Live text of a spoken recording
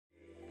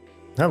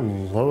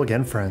Hello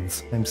again,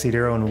 friends. I'm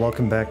Cedero, and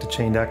welcome back to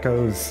Chained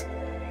Echoes.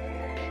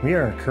 We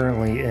are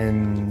currently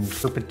in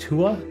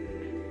Perpetua,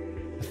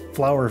 the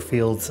flower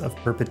fields of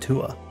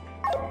Perpetua,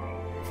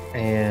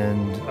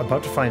 and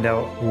about to find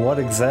out what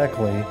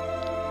exactly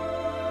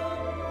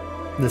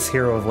this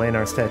hero of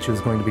Laenar statue is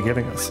going to be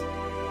giving us.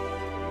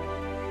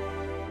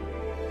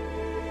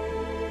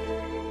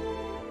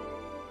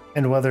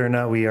 And whether or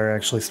not we are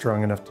actually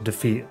strong enough to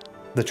defeat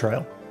the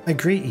trial. I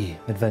greet ye,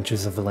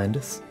 adventures of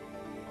Valandis.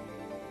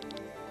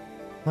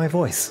 My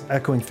voice,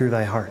 echoing through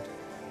thy heart,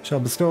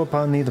 shall bestow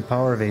upon thee the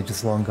power of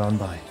ages long gone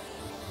by.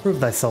 Prove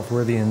thyself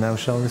worthy, and thou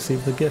shalt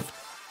receive the gift.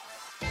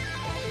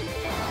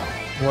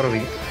 What are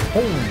we?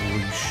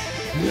 Holy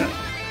shit!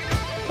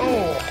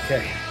 Oh,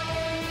 okay.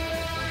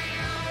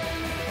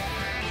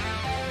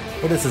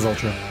 What is his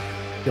ultra?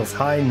 Deals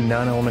high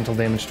non-elemental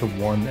damage to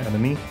one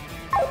enemy.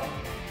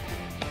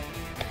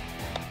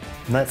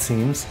 And that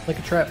seems like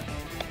a trap.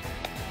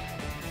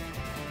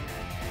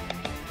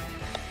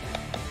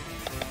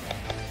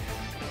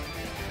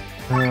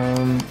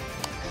 I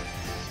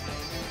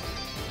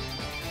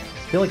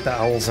feel like the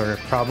owls are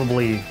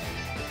probably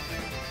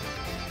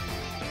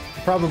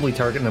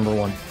target number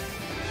one,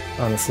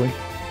 honestly.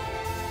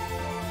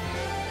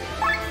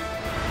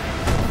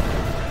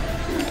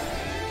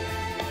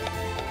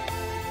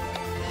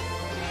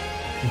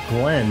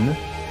 Glenn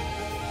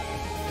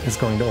is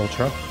going to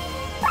Ultra.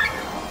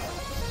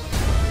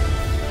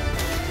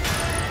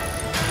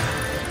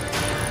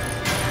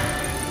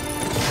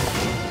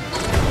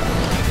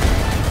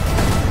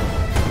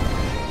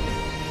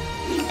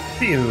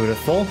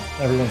 Beautiful.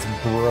 Everyone's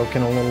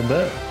broken a little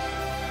bit.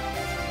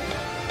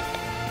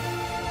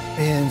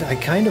 And I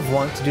kind of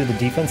want to do the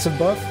defensive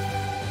buff,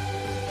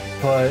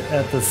 but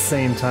at the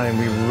same time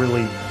we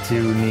really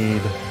do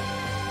need...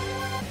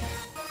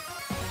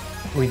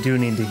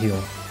 to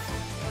heal.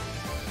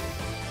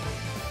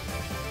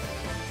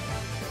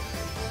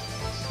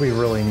 We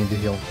really need to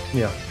heal.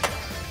 Yeah.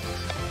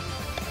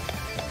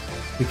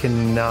 We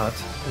cannot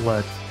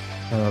let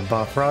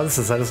Bofrost,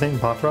 is that his name?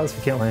 Bofrost?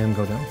 We can't let him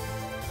go down.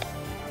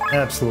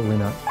 Absolutely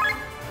not.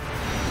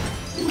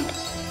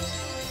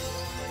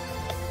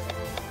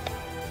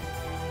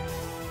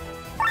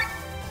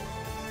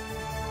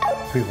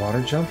 Do we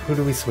water jump? Who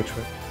do we switch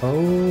with?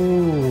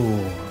 Oh.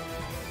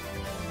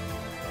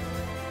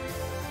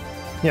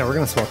 Yeah, we're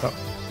gonna swap up.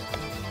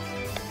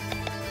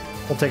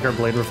 We'll take our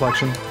blade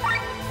reflection.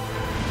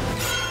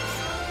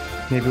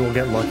 Maybe we'll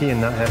get lucky and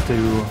not have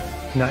to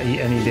not eat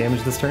any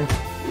damage this turn.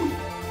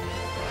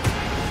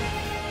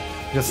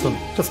 Just a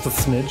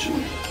smidge.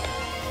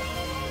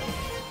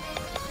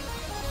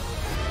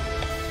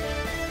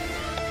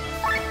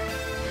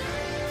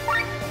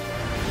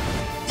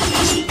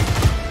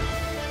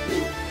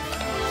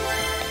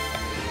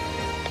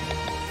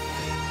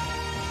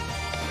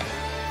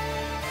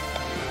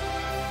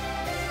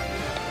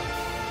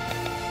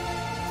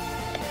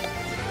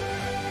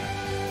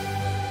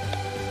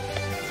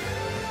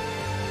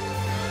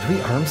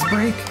 Arms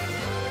break?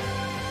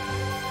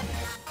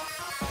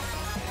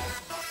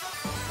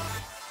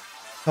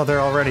 Oh,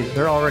 they're already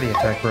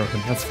attack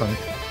broken. That's fine.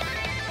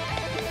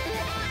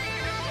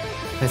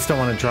 I just don't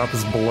want to drop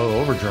us below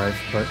overdrive,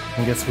 but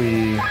I guess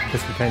we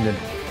kind of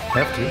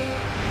have to.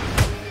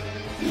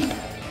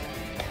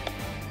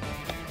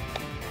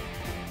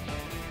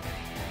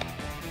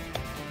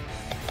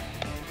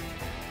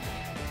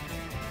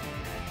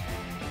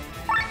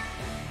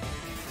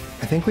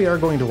 I think we are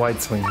going to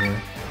wide swing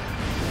here.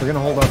 We're gonna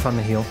hold off on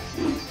the heal.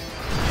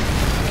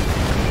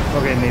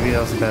 Okay, maybe that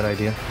was a bad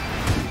idea.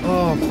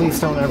 Oh, please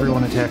don't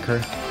everyone attack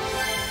her.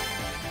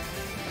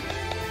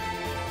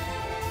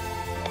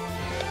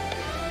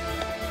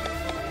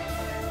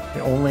 I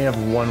only have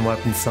one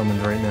weapon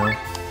summoned right now.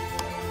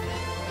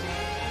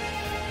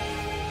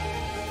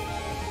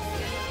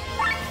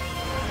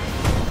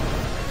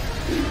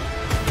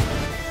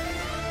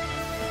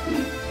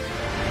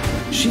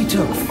 She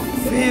took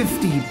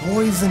 50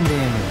 poison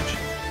damage.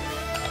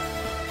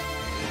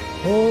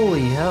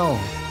 Holy hell.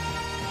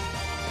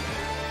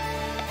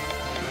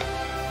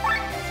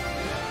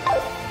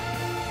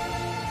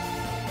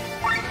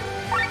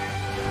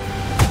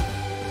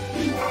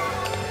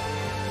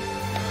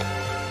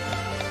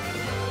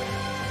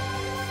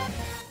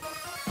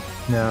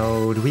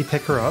 Now, do we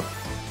pick her up?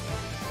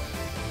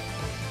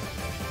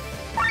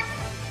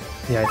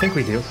 Yeah, I think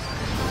we do.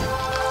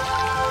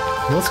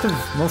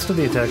 Most of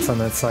the attacks on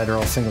that side are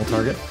all single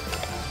target.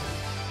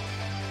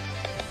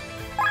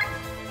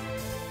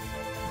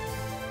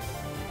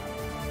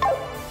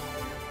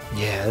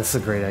 Yeah, this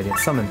is a great idea.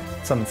 Summon.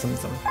 Summon, summon,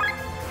 summon.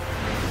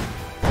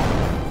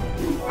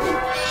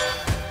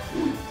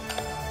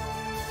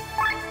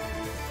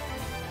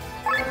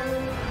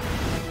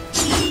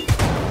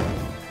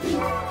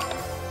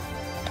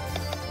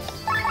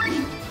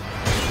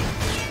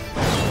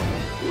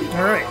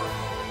 Alright.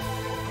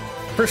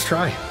 First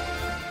try.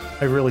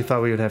 I really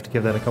thought we would have to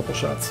give that a couple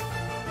shots.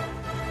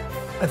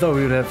 I thought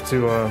we would have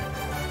to,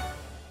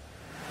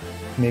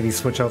 maybe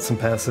switch out some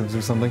passives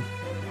or something.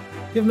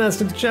 You've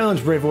mastered the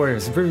challenge, brave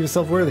warriors, and prove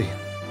yourself worthy.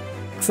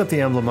 Accept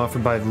the emblem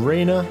offered by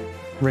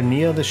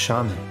Ryrmeier the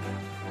Shaman.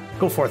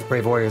 Go forth,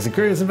 brave warriors and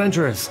curious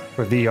adventurers,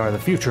 for thee are the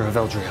future of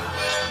Eldria.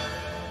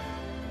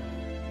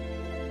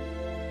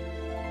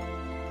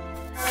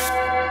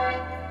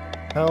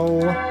 Hell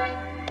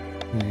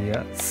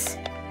yes.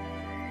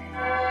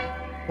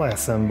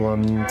 Last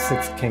emblem,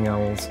 6 king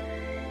owls.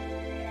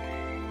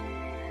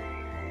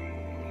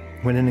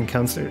 When an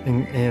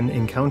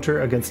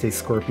encounter against a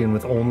scorpion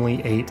with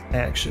only 8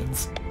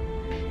 actions.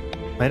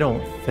 I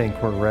don't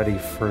think we're ready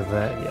for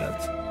that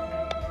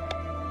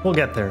yet. We'll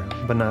get there,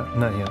 but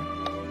not yet.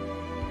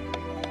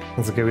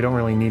 That's okay, we don't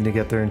really need to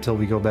get there until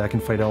we go back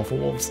and fight Alpha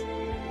Wolves.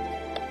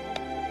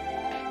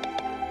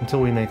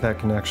 Until we make that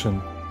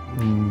connection,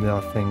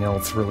 nothing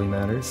else really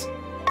matters.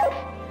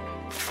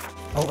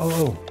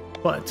 Oh,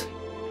 but...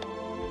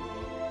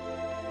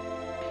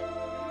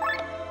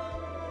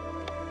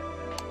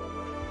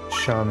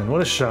 Shaman. What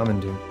does Shaman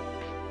do?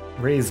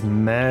 Raise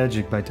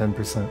magic by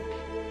 10%.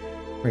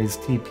 Raise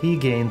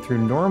TP gain through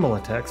normal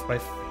attacks by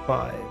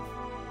 5.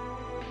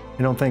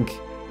 I don't think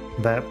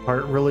that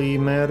part really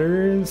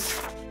matters.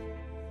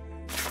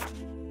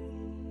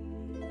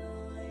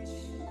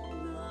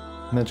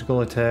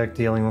 Magical attack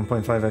dealing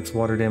 1.5x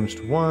water damage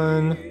to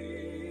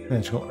 1.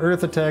 Magical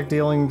earth attack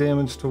dealing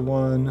damage to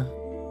 1.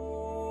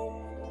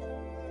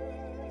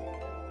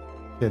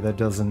 Okay, that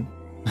doesn't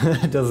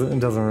it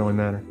doesn't really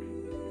matter.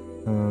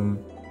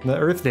 The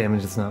earth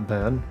damage is not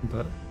bad,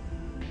 but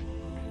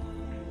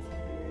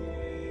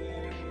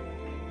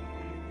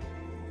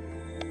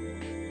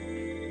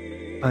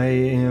I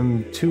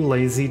am too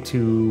lazy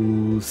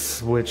to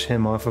switch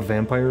him off of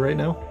Vampire right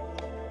now.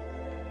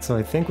 So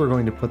I think we're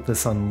going to put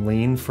this on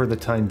Lean for the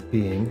time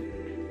being.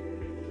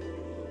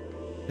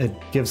 It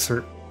gives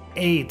her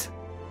 8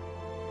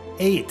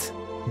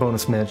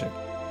 bonus magic.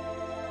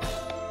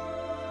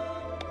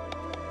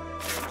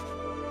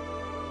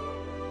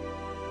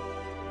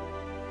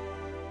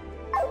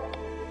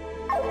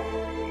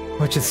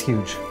 Which is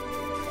huge.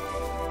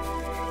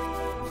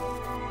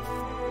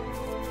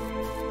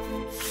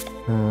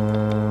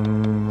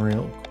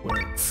 Real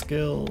quick.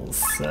 Skill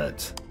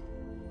set.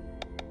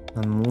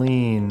 I'm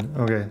Lean.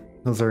 Okay,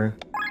 those are...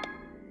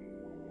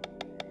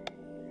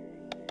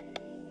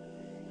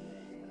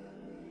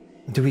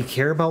 Do we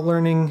care about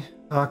learning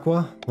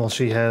Aqua while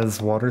she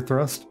has Water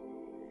Thrust?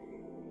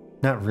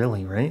 Not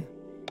really, right?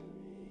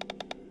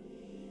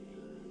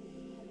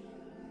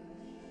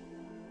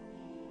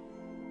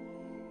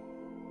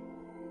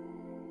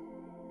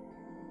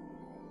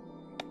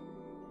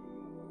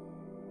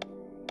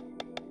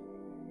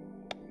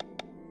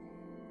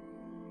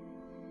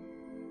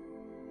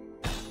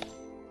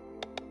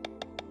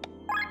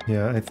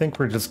 Yeah, I think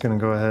we're just gonna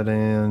go ahead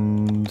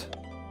and...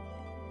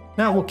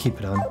 No, we'll keep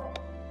it on.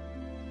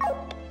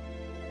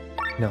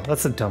 No,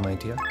 that's a dumb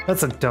idea.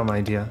 That's a dumb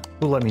idea.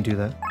 Who let me do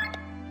that?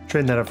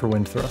 Trade that up for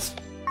Wind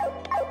Thrust.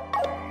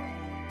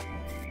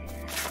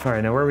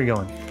 Alright, now where are we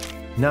going?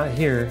 Not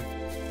here.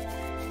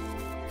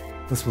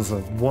 This was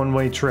a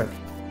one-way trip.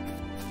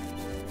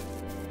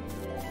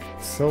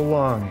 So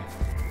long.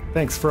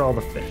 Thanks for all the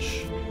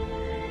fish.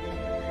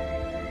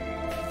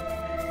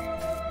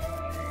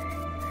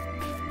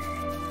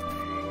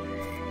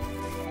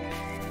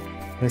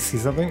 I see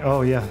something?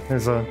 Oh yeah,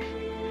 there's a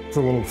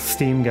little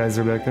steam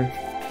geyser back there.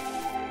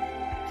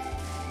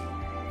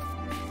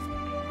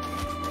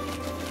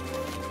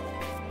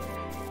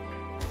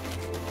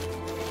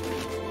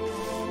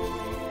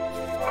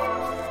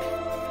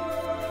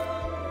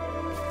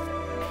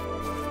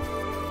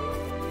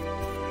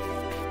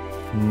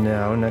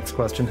 Now, next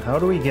question, how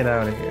do we get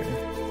out of here?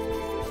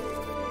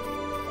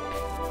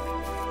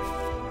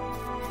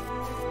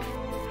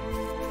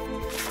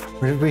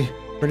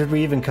 Where did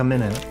we even come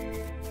in at?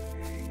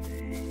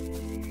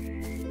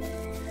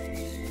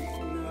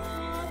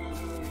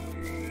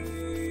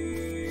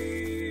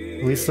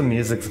 At least the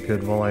music's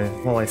good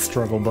while I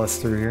struggle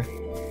bust through here.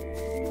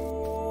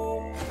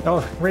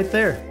 Oh, right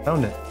there!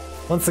 Found it.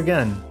 Once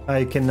again,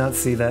 I cannot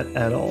see that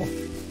at all.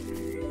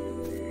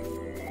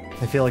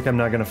 I feel like I'm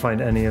not gonna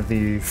find any of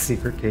the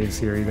secret caves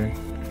here either.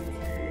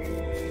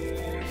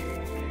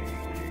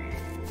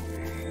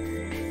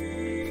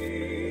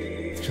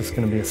 It's just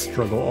gonna be a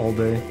struggle all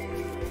day.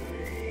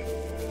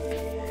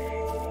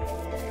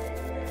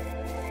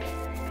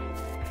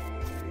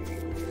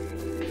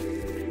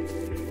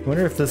 I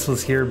wonder if this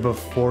was here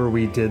before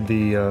we did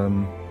the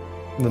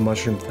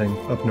mushroom thing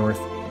up north.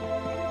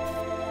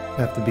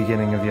 At the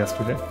beginning of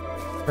yesterday.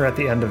 Or at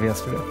the end of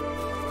yesterday.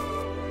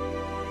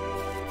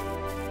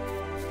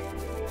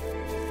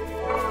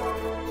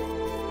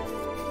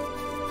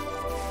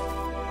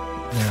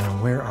 Now,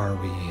 where are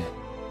we?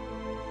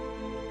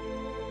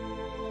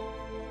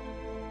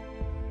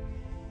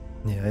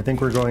 Yeah, I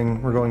think we're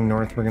going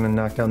north. We're gonna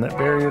knock down that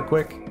barrier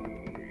quick.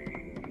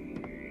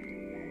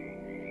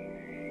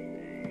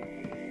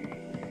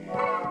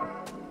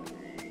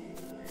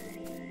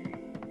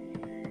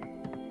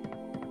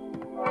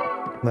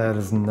 That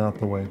is not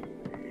the way.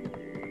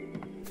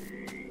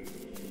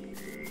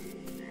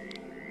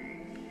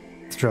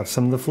 Let's drop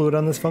some of the fluid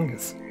on this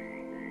fungus.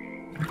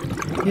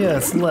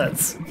 Yes,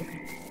 let's.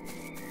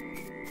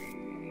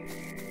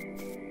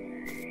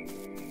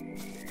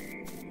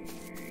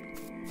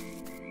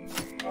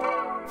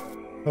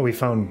 Oh, we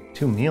found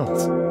 2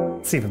 meals.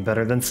 It's even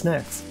better than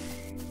snacks.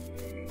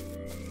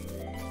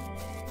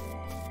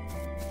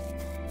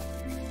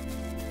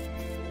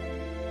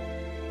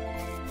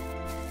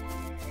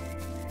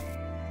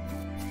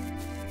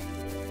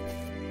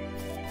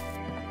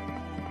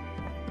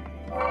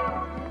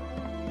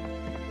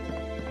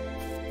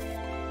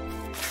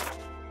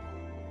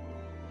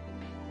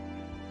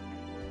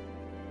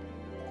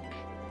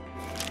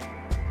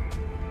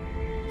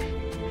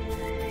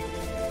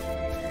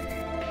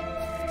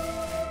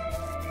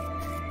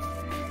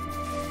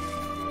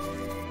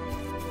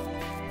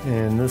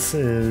 And this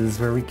is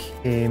where we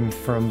came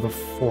from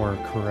before,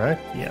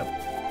 correct? Yep.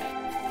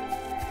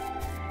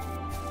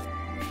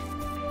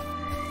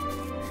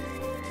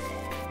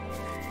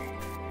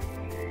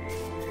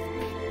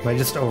 Am I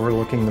just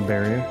overlooking the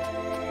barrier?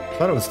 I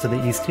thought it was to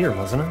the east here,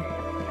 wasn't it?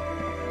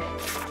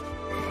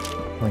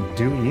 Like,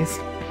 due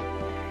east?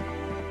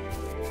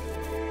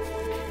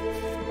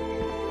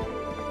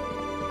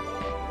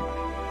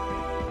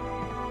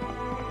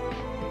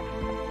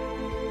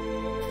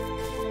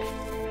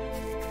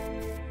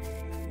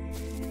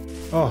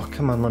 Oh,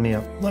 come on, let me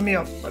up. Let me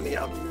up, let me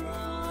up.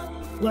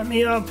 Let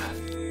me up.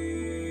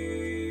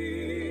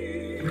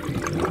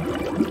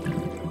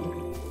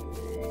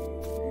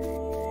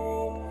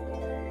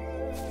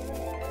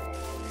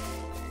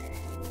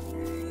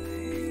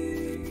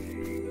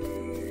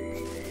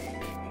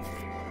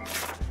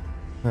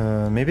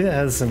 Maybe that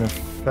has an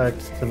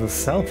effect to the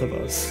south of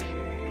us.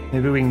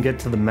 Maybe we can get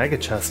to the mega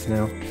chest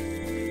now.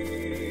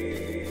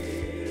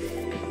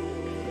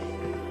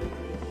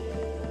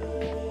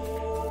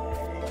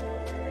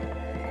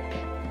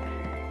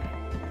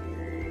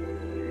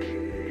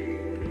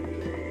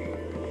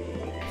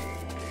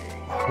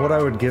 What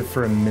I would give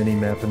for a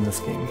mini-map in this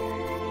game.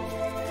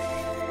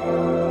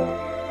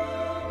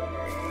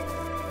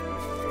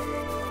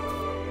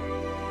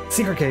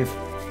 Secret cave!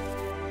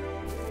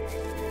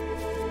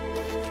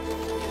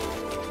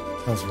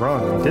 I was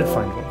wrong, I did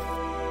find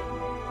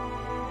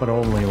one. But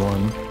only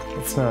one.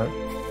 Let's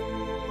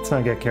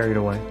not get carried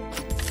away.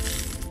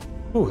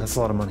 Ooh, that's a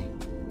lot of money.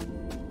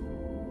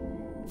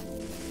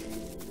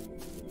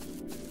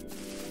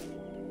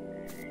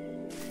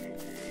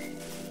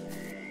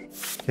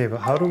 Okay, but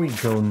how do we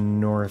go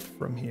north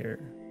from here?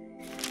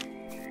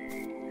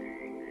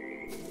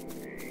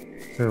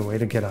 Is there a way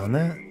to get on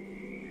that?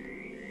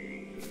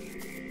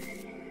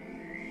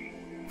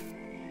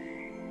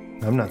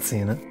 I'm not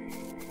seeing it.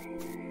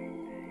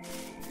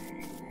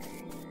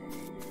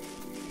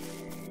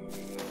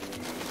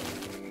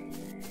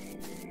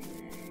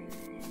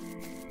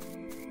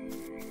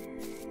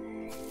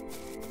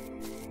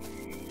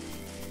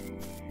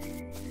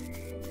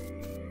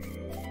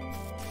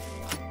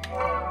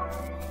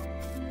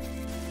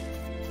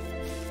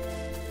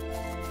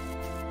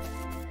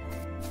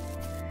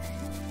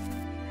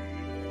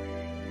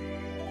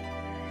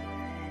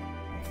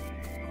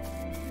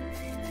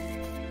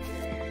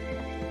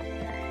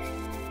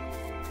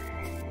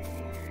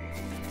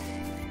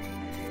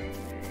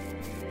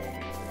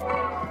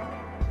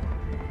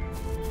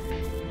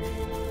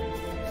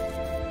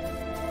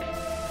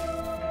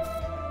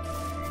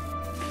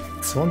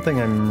 So one thing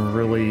I'm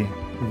really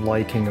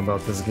liking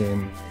about this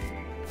game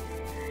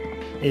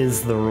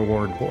is the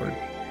reward board.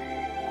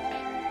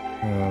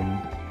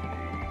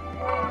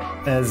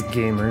 As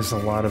gamers, a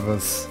lot of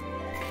us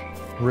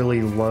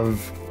really love...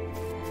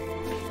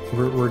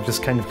 We're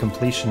just kind of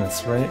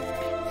completionists, right?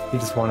 You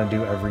just want to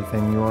do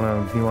everything. You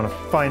want to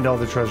find all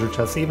the treasure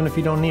chests, even if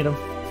you don't need them.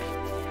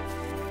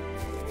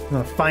 You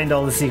want to find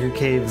all the secret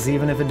caves,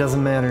 even if it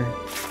doesn't matter.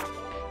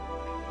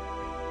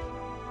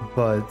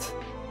 But...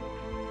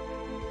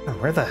 Oh,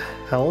 where the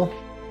hell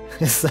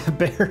is that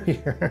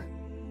barrier?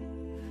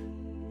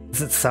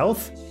 Is it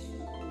south?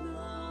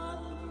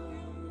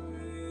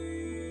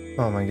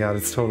 Oh my god,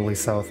 it's totally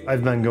south.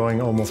 I've been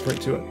going almost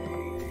right to it.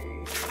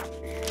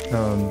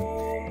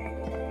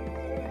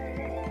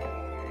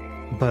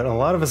 But a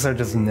lot of us are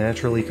just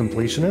naturally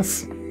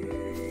completionists.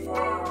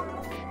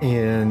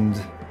 And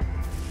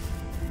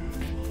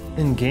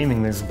in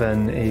gaming, there's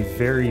been a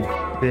very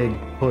big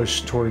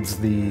push towards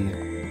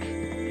the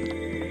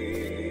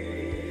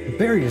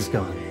barrier's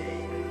gone.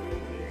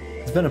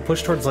 There's been a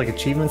push towards like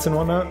achievements and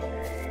whatnot,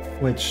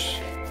 which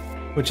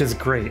is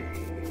great.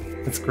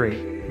 It's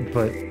great,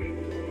 but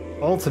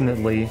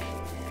ultimately,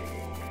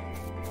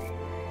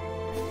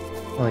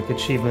 like,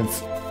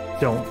 achievements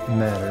don't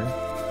matter.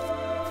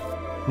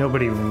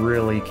 Nobody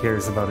really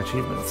cares about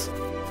achievements.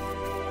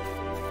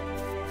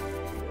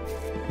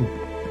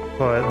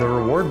 But the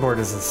reward board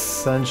is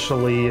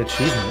essentially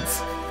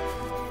achievements,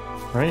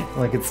 right?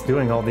 Like, it's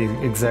doing all the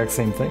exact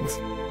same things.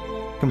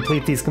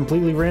 Complete these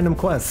completely random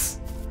quests.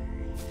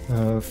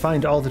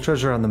 Find all the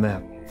treasure on the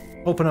map.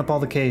 Open up all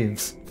the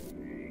caves.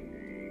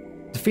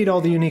 Defeat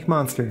all the unique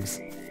monsters.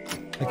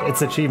 Like,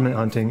 it's achievement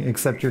hunting,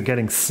 except you're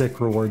getting sick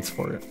rewards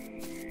for it.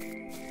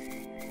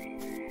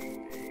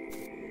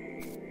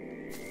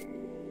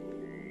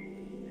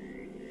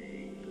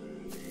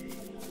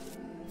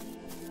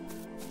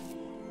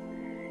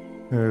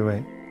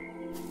 Wait.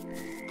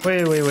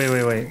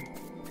 Wait.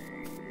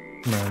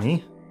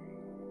 Nani?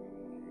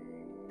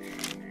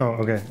 Oh,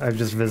 okay. I've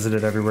just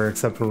visited everywhere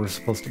except where we're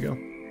supposed to go.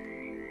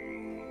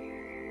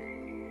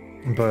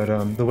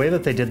 But the way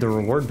that they did the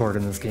reward board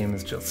in this game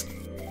is just...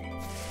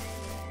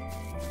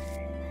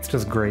 it's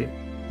just great.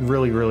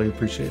 Really, really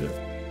appreciate it.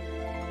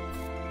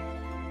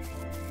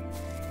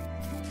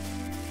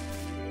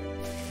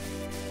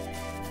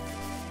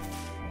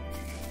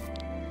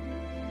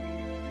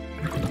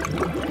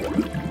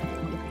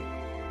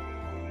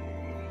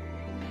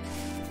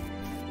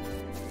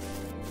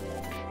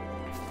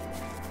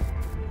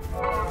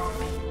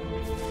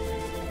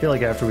 I feel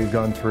like after we've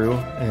gone through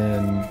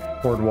and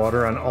poured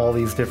water on all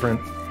these different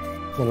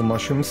little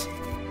mushrooms,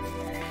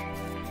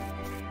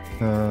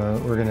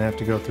 we're gonna have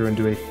to go through and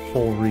do a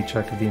full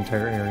recheck of the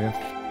entire area.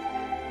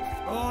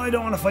 Oh, I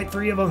don't want to fight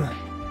 3 of them.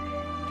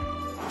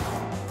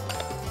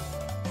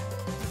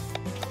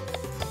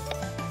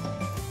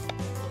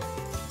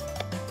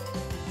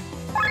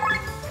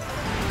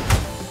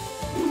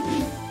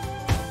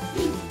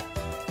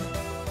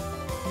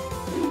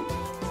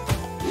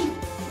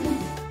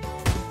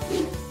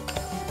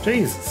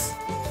 Jesus,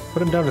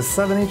 put him down to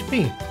 7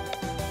 HP.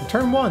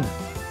 Turn 1.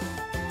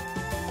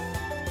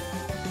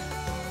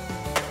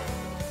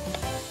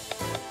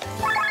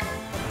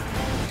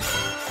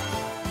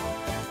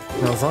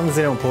 Now, as long as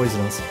they don't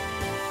poison us,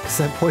 because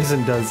that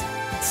poison does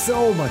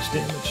so much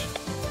damage.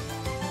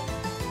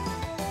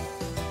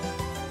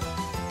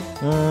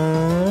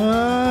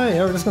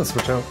 Yeah, we're just gonna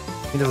switch out.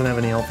 He doesn't have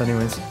any health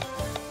anyways.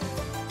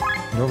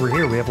 And over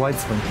here we have wide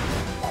swing.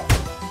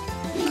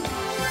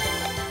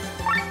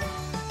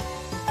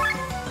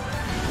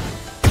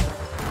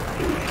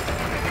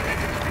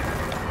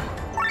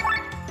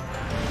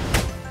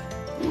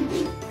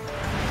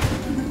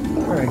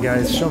 Alright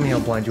guys, show me how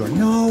blind you are.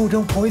 No,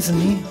 don't poison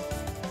me!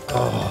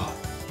 Oh,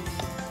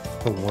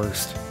 the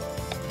worst.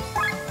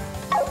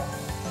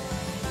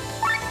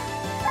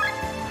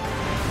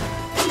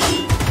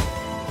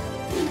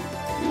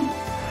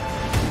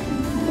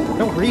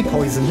 Don't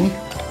re-poison me.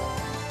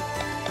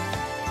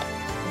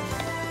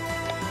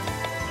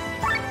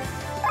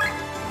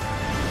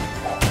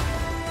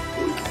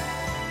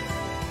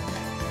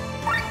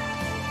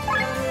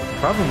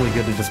 Probably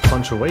good to just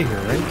punch away here,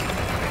 right?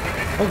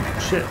 Oh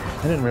shit,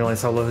 I didn't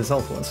realize how low his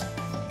health was.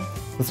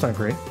 That's not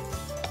great.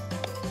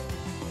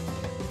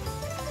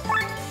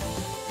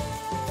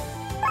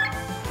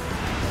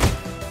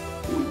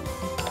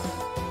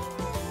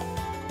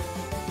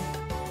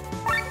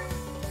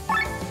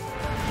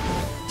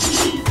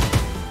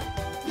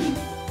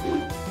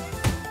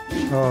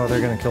 Oh,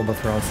 they're gonna kill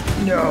both rods.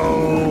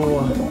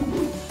 No!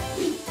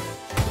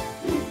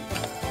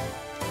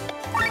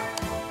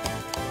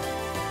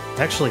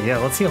 Actually, yeah,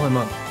 let's heal him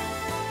up.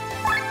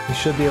 He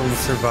should be able to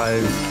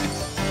survive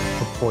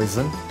the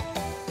poison.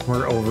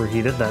 We're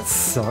overheated, that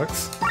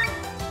sucks.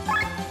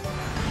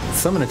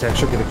 Summon attack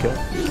should get a kill.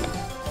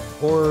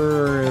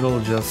 Or it'll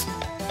just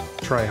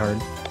try hard.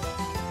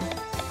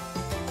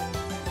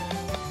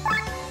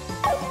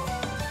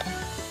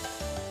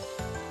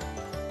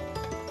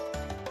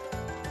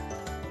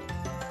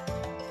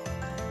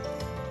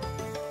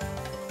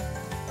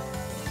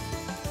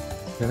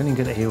 Do you have any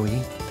good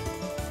AoE?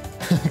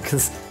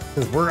 Because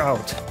we're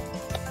out.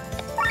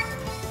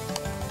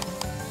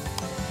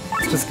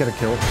 Let's just get a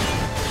kill.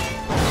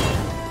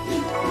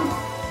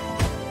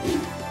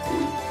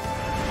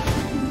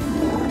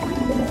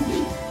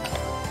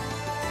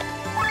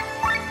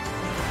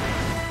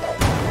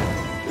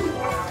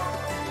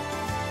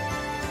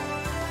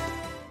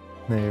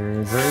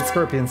 There's our 8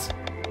 scorpions.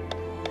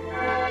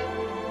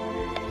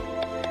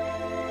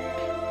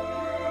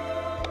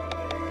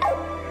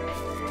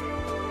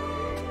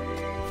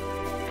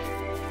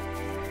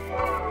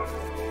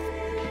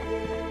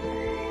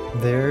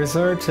 There's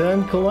our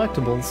 10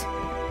 collectibles.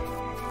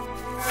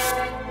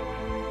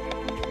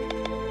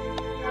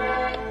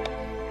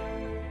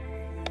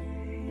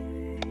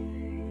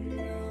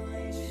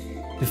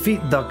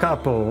 Defeat the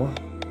capo.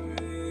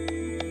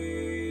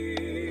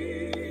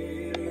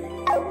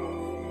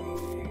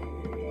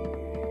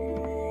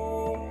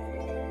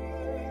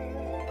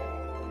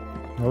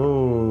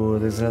 Oh,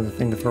 there's another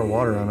thing to throw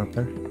water on up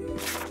there.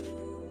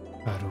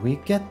 How do we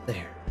get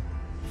there?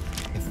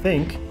 I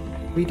think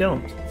we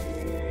don't.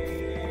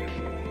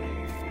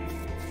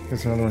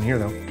 There's another one here,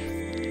 though.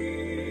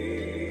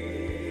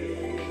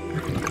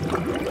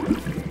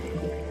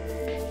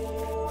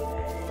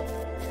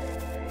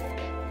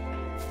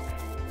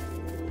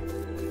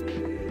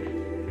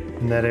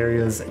 And that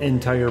area's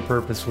entire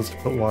purpose was to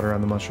put water on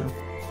the mushroom.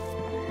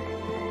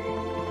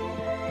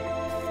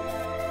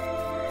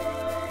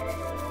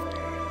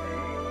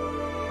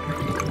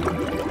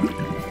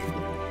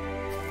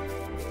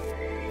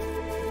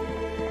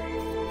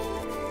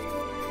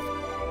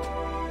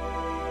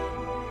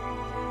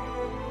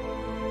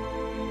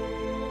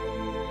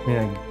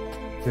 Yeah,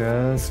 I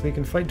guess we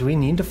can fight. Do we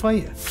need to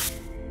fight?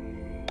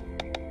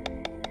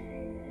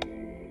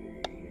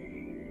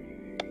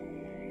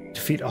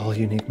 Defeat all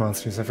unique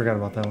monsters. I forgot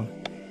about that one.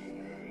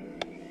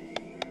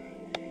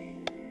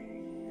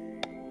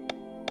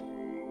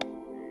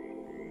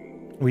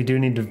 We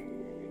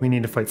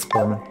need to fight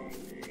Sporman.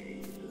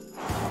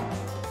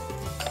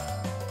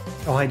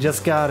 Oh, I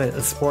just got it,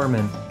 a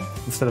Sporman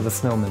instead of a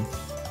snowman.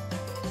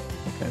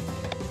 Okay.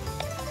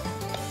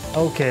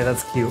 Okay,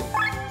 that's cute.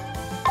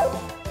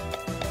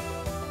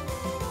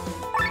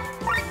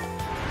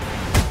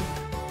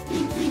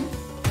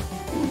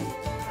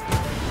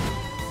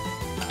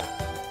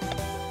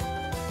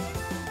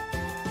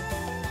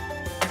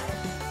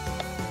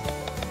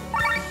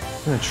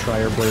 I'm gonna try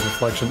her Blade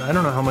Reflection. I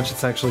don't know how much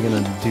it's actually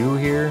gonna do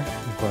here,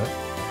 but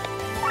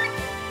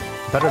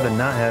better than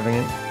not having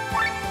it.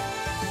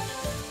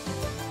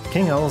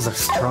 King Owls are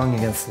strong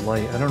against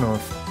light. I don't know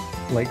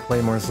if Light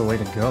Claymore is the way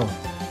to go.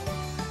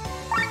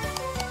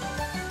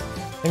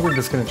 I think we're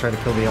just gonna try to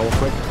kill the owl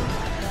quick.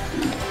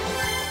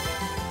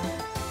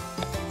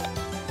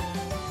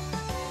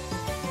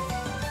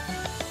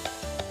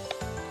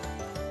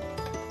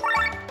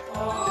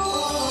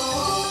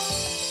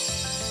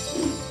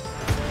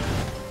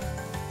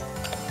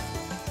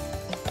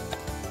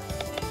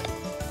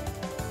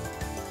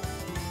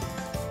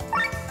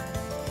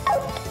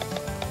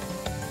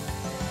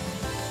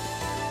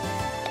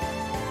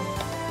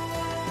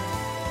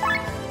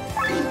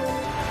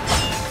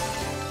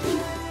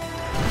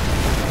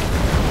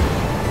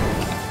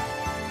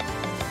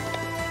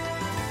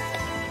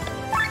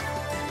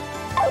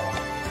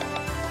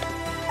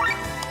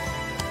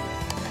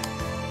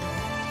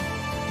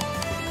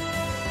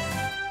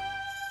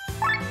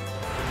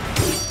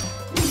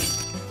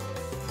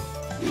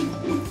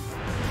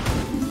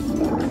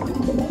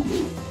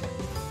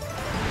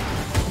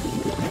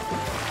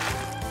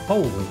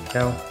 Holy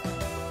cow.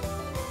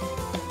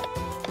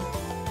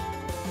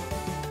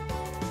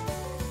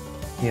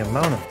 The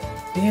amount of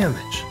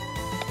damage.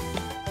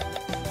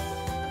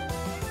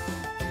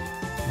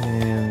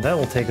 And that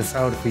will take us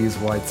out if we use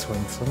Wide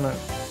Swing, so I'm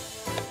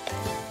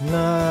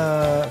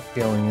not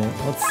feeling it.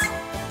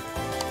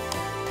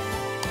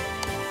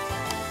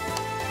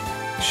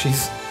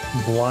 She's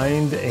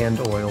blind and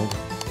oiled.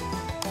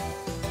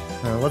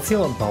 Let's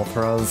heal up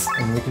Balthraz,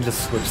 and we can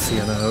just switch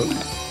Sienna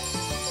out.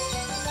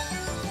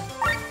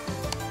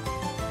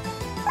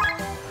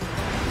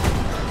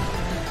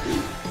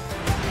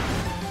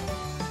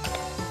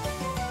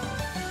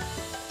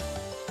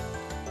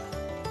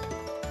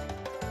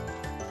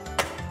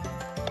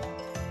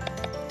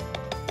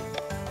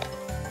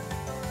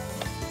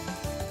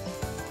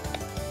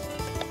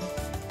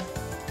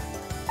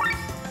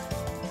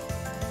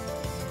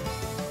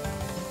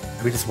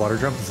 Did we just water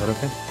jump? Is that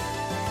okay?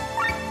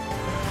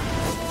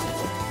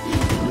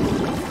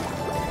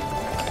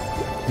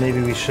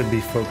 Maybe we should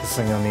be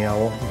focusing on the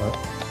owl, but...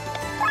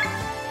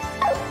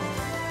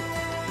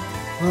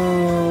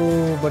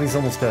 Oh, but he's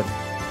almost dead.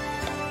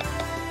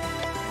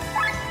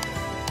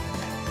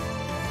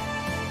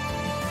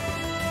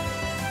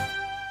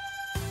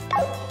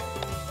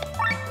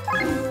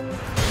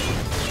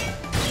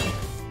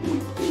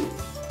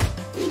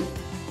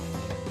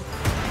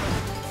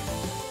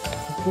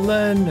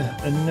 Lenne,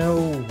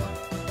 no.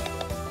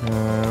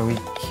 We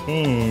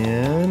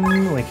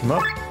can wake him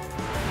up.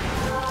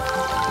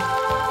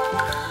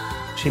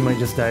 She might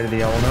just die to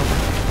the owl now.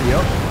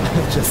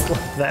 Yep, just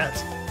like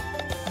that.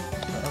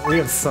 We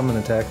have summon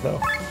attack though.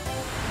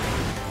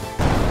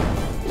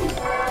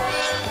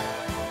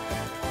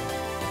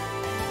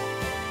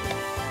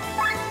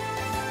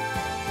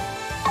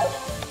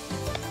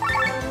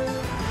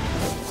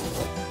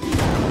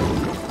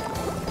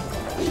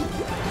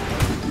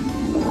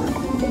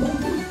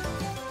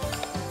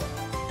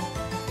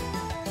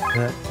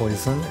 That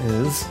poison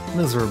is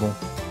miserable.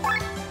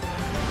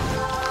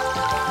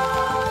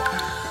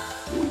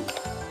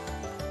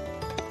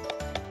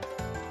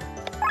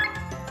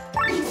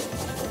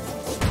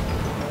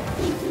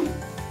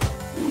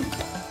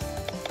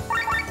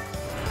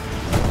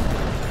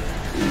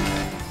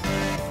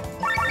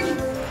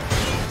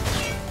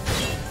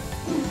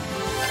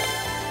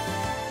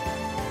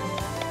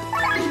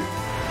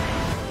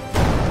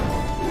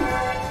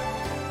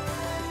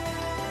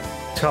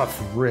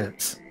 Tough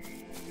rips.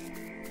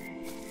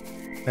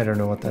 I don't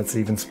know what that's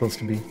even supposed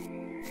to be.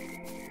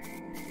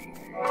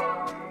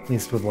 At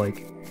least with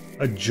like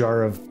a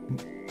jar of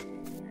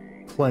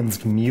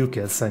cleansed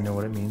mucus, I know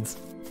what it means.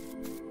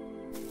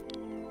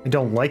 I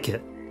don't like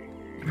it,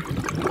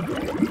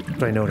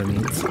 but I know what it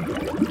means.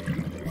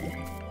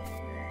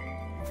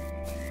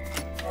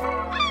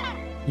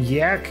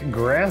 Yak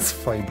grass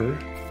fiber.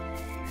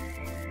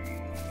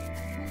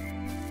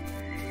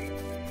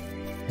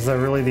 Is that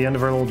really the end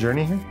of our little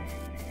journey here?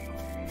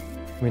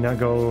 Can we not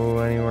go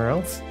anywhere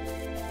else?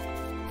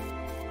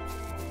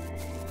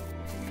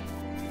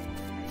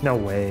 No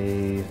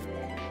way.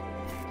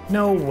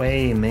 No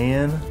way,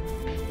 man.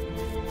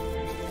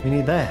 We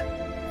need that.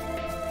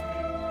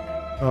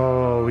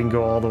 Oh, we can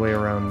go all the way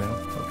around now.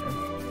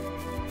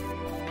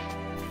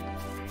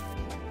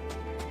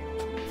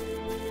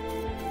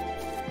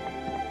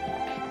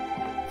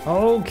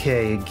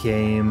 Okay. Okay,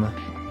 game.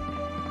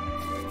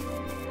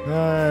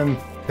 I'm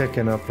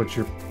picking up what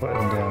you're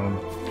putting down.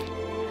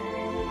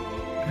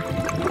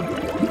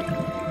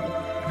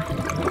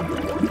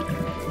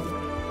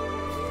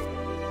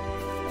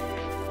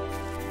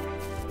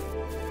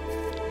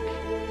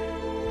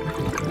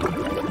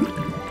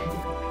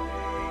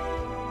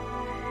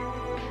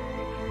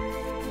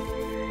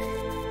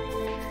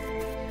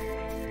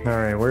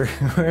 Alright,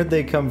 where'd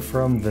they come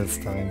from this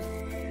time?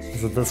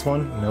 Is it this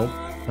one? Nope.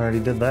 I already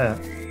did that.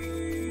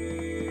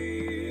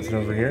 Is it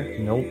over here?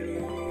 Nope.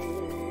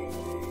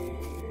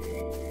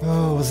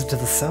 Oh, was it to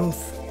the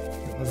south?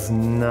 It was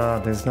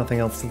not. There's nothing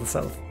else to the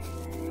south.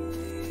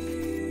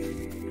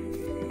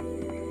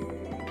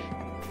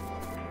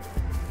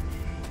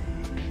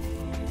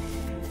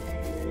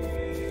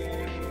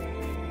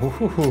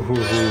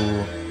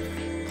 Ooh.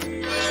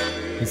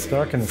 He's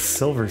talking a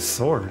silver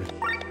sword.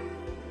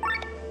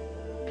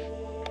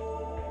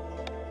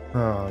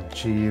 Oh,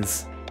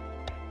 jeez.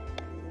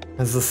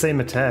 It's the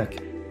same attack.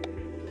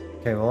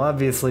 Okay, well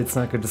obviously it's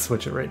not good to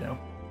switch it right now.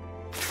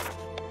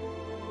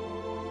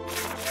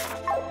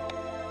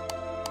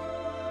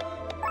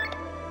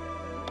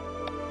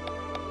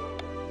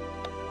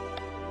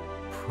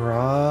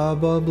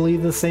 Probably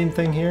the same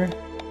thing here.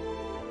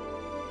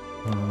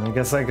 I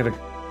guess I could've...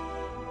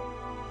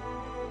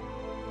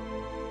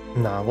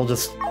 Nah, we'll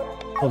just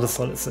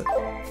let it sit.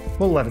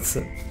 We'll let it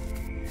sit.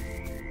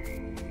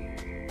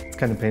 It's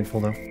kind of painful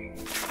though.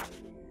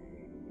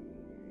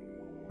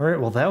 Alright,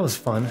 well that was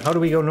fun. How do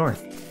we go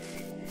north?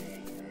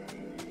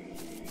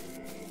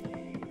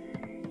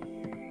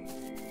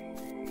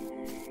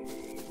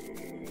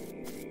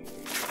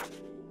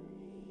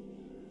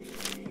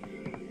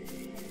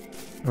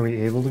 Are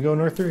we able to go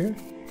north through here?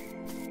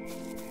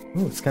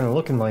 Ooh, it's kind of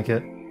looking like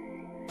it.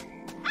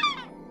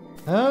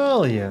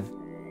 Hell yeah.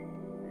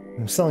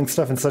 I'm selling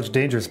stuff in such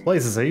dangerous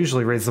places, I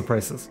usually raise the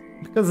prices.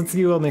 Because it's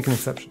you, I'll make an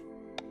exception.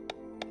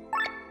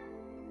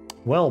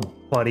 Well,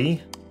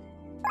 buddy.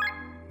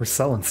 We're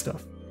selling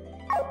stuff.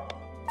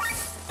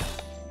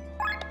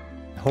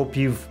 I hope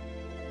you've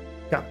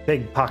got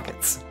big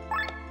pockets.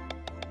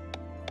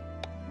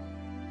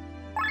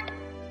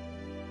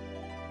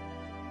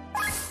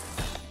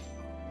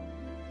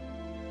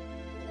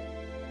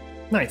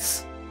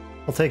 Nice.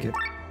 I'll take it.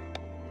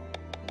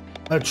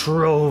 A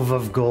trove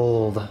of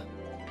gold.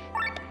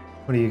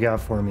 What do you got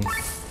for me?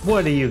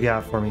 What do you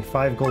got for me?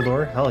 5 gold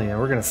ore? Hell yeah,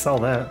 we're gonna sell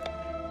that.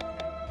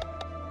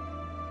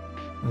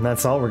 And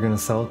that's all we're gonna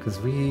sell, because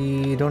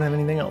we don't have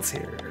anything else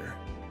here.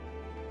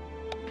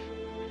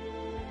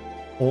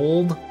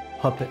 Old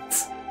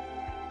puppets.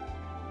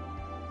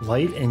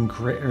 Light and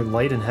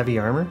heavy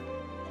armor?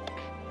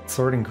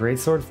 Sword and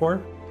greatsword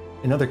for?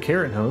 Another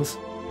carrot nose.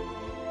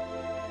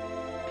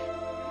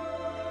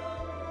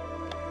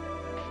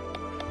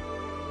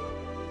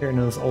 Carrot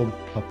nose old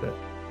puppet.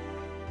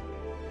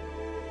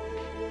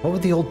 What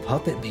would the old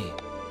puppet be?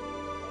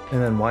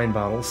 And then wine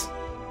bottles.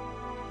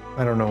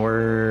 I don't know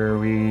where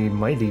we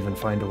might even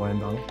find a wine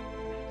bottle.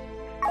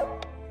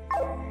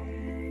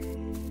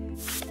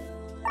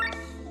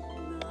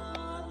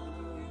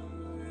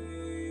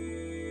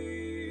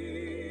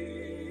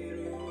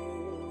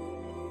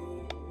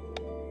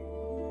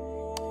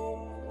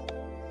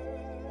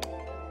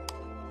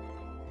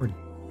 We're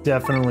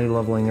definitely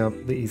leveling up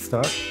the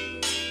E-stock.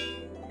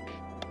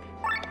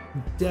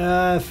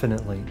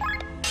 Definitely.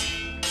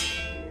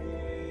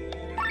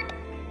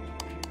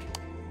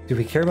 Do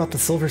we care about the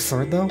silver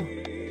sword, though?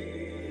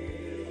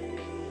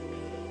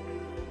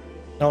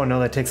 Oh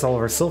no, that takes all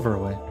of our silver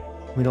away.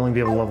 We'd only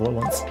be able to level it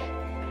once.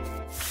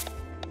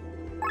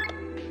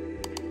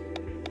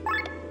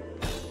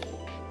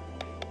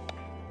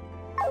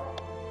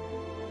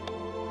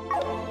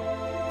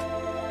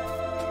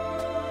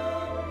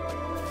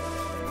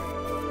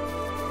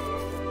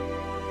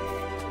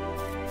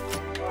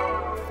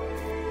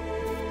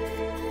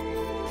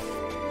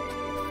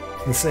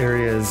 This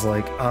area is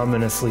like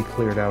ominously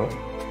cleared out.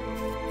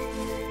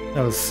 I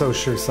was so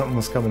sure something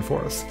was coming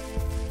for us.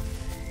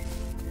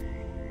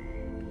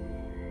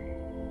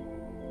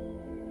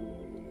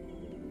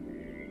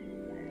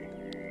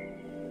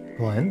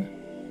 Glenn?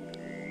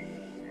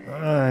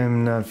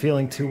 I'm not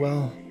feeling too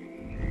well.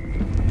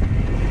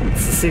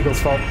 It's the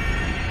seagull's fault.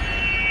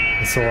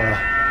 It's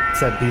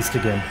that beast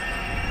again.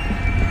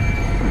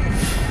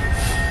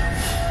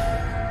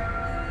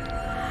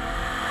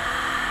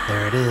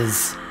 There it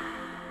is.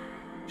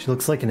 She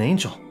looks like an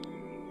angel.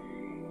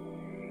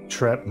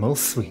 Trap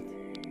most sweet.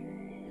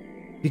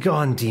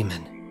 Begone,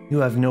 demon. You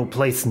have no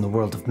place in the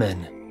world of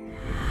men.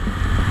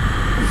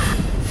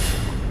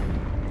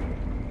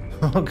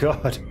 Oh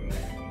god.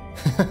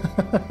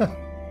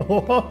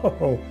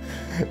 Whoa.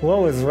 What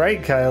was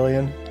right,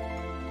 Kylian?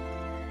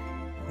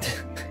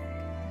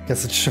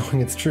 Guess it's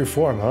showing its true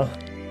form, huh?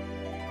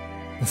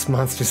 This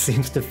monster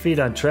seems to feed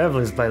on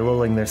travelers by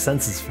lulling their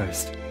senses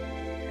first.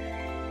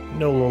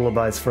 No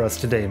lullabies for us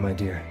today, my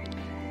dear.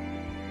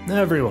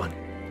 Everyone,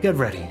 get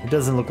ready. It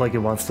doesn't look like it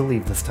wants to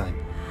leave this time.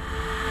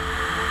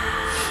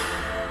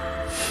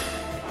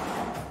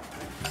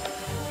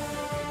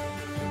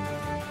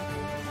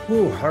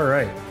 Ooh,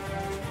 alright.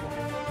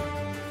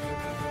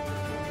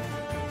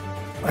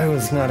 I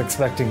was not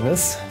expecting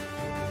this.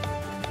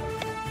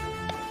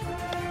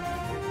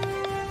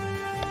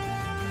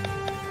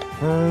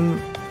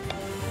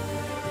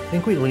 I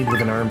think we lead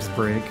with an arms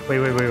break. Wait.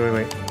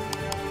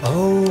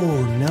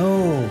 Oh,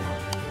 no.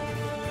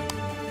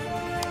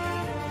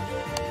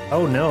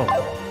 Oh, no.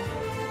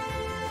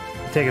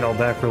 Take it all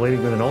back, we're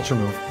leading with an ultra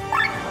move.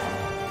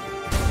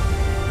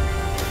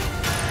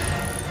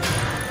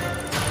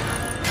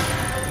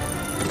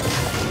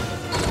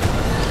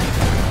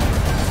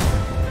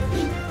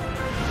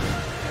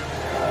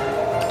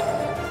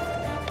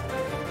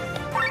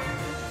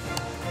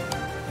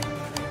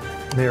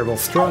 They are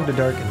both strong to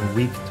dark and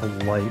weak to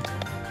light.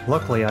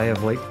 Luckily, I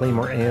have Light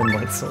Claymore and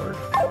Light Sword.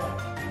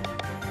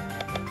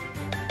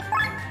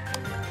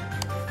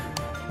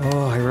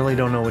 Oh, I really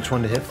don't know which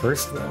one to hit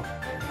first, though.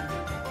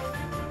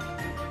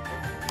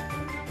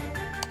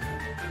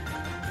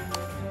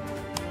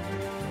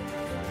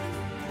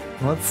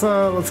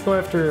 Let's go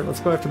after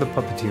the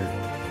Puppeteer.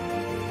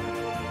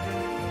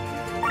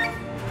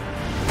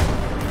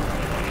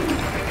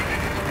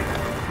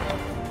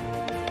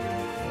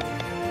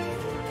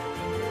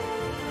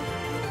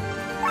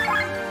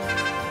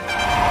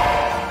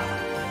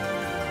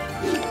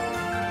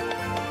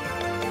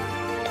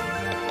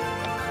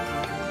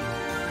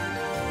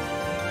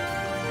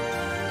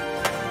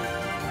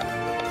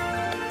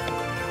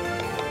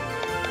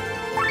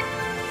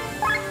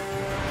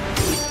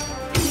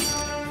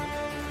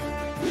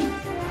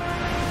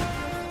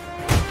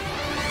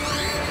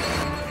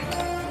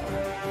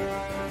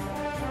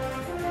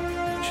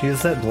 She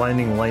used that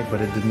blinding light,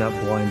 but it did not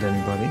blind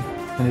anybody.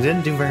 And it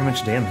didn't do very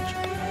much damage.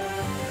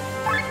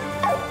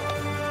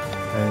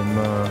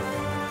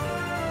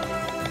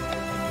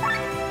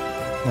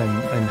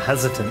 I'm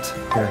hesitant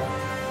here.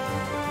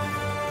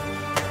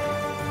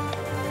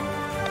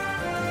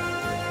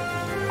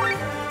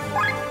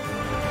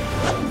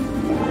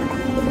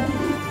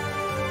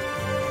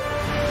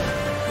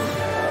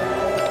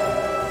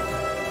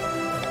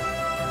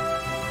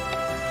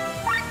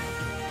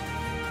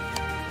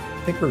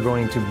 I think we're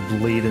going to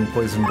bleed and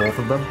poison both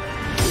of them.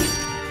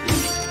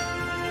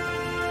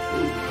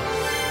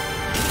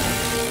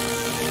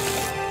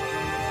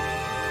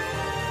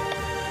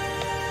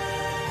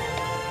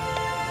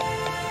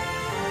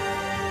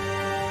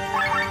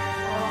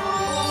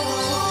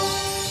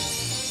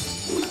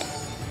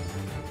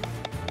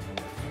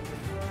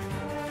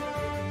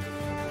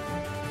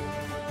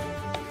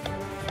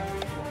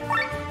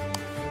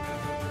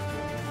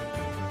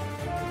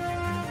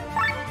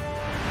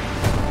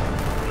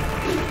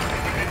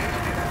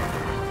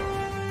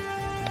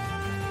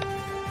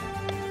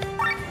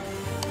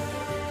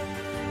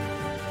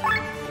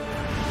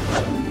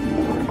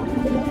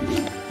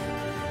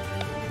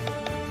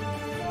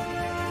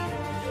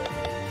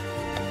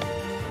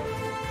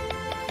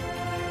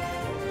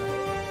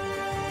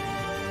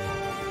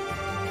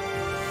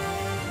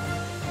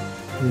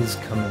 Who's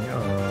coming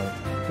up?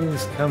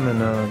 Who's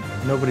coming up?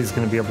 Nobody's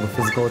going to be able to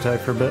physical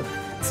attack for a bit,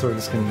 so we're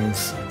just going to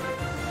use...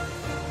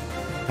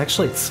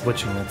 Actually, it's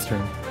switching next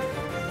turn.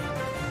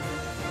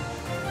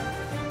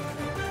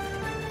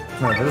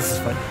 Alright, this is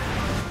fine.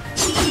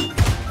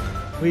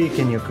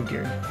 Weaken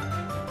Yokogiri.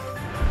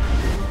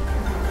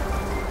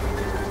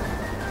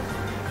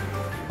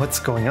 What's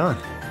going on?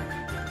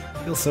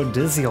 I feel so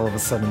dizzy all of a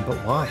sudden, but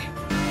why?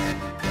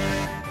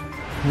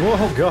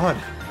 Whoa, God!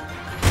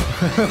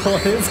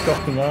 What is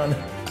going on?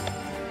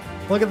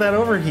 Look at that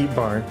overheat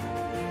bar.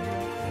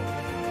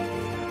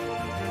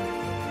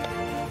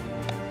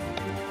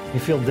 You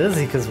feel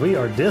dizzy because we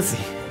are dizzy.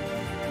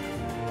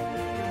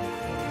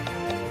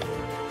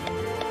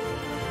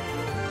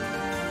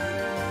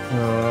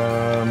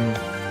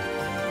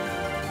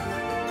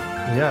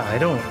 Yeah, I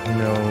don't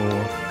know.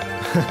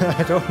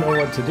 I don't know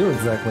what to do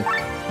exactly.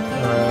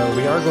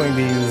 We are going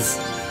to use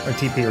our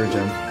TP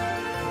regen.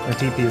 Our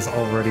TP is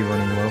already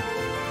running low.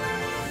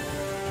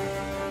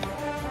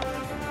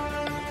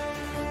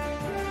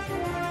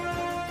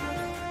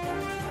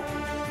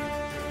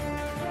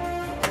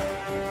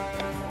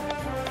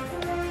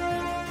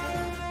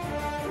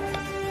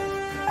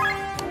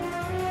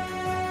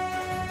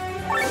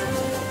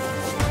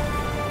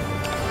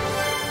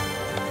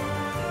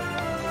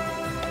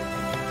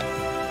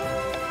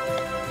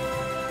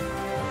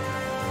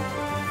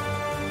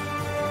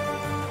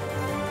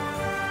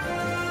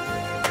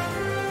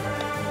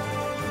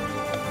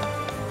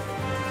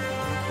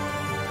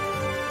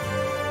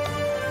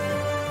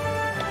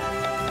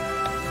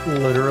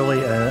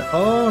 Literally,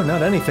 oh,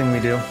 not anything we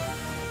do.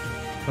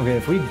 Okay,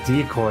 if we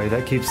decoy,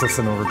 that keeps us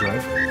in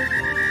overdrive.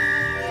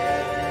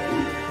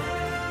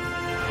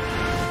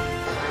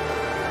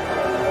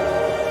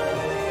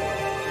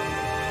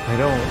 I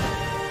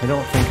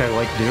don't think I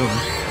like Doom.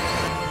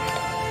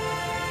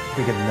 If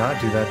we could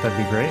not do that, that'd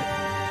be great.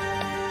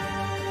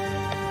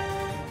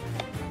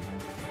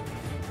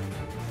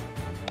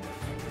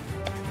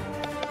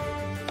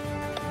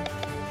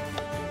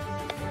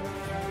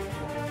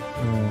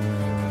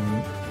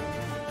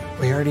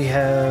 We already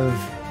have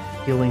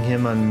healing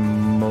him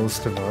on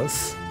most of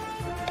us.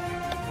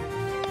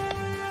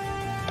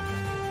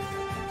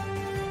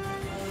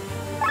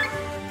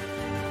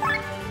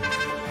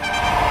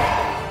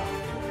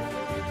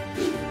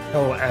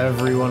 Oh,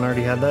 everyone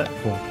already had that?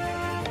 Cool.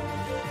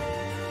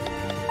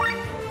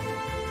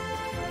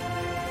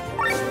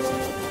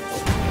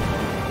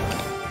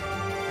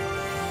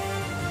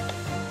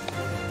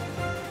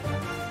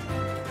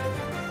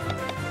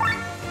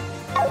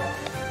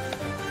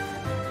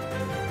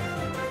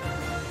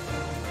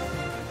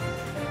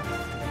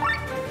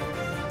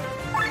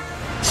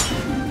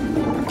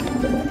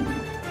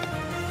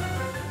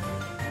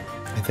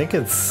 I think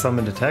it's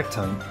summoned attack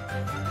time.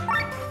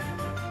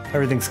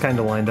 Everything's kind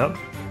of lined up.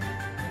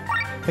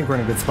 I think we're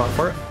in a good spot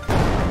for it.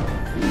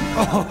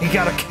 Oh, he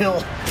got a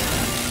kill!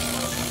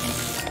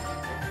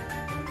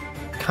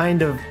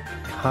 Kind of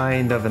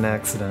an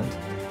accident.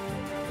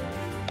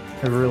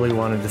 I really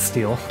wanted to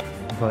steal,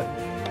 but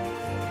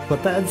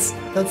that's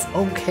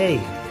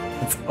okay.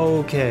 It's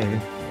okay.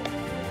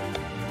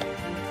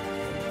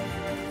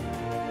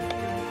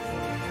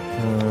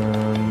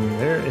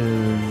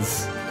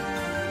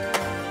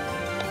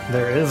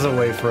 There is a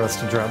way for us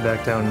to drop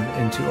back down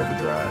into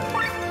overdrive.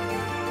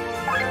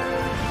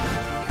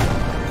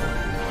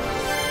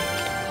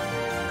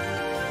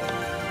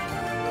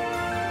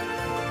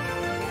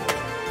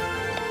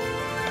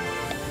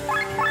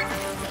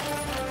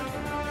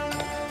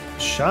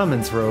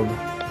 Shaman's robe.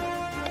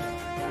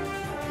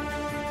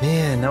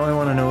 Man, now I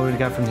want to know what we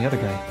got from the other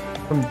guy.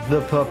 From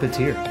the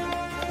Puppeteer.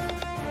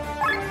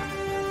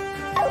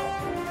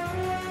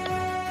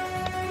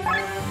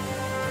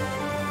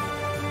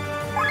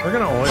 We're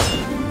gonna oil.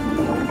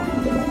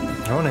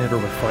 I want to hit her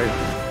with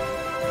fire.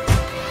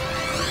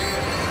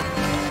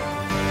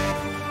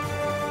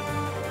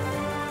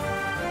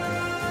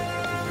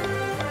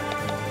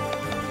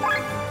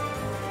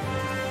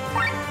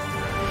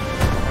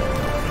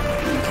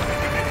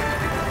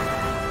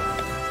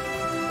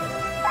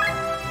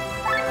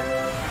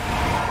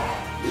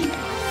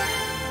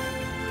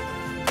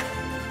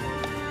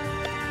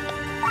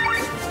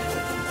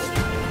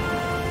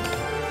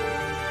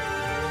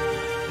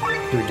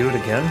 Do we do it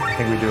again? I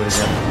think we do it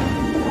again.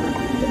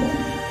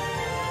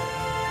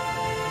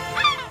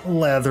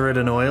 Lather it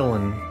in oil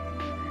and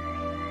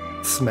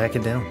smack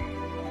it down.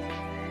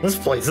 This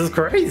place is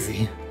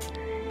crazy.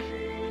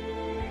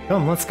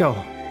 Come, let's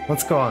go.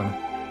 Let's go on.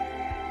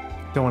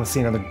 Don't want to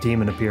see another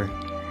demon appear.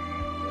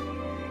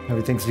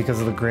 Everything's because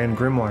of the Grand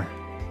Grimoire.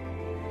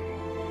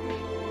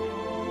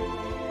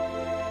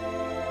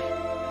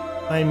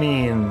 I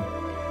mean,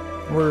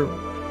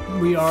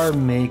 we are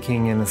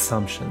making an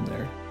assumption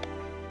there.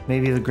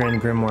 Maybe the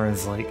Grand Grimoire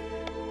is like,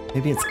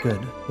 maybe it's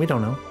good. We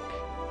don't know.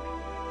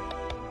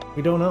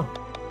 We don't know.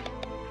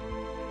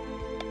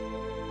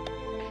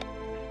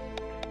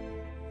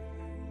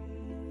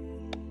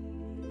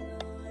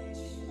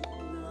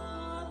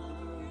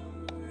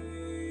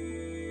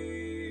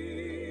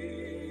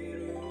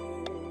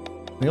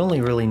 We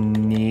only really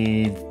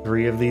need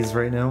 3 of these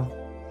right now.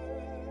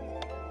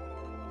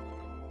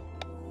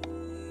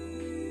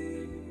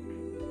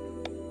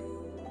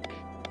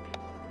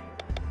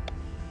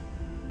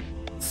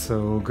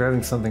 So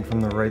grabbing something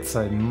from the right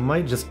side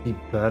might just be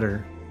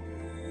better.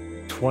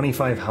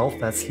 25 health,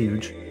 that's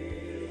huge.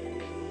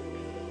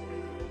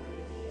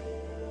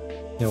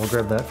 Yeah, we'll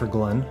grab that for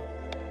Glenn.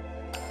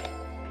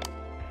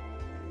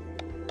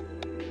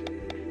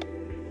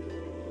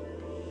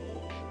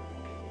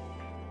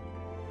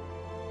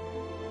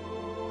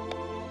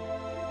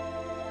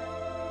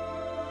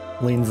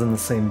 Lean's in the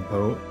same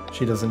boat.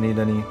 She doesn't need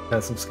any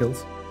passive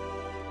skills.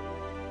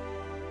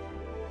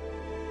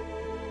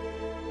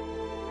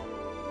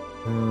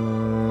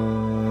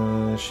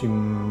 She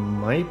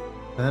might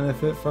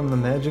benefit from the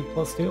magic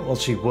plus 2. Well,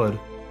 she would.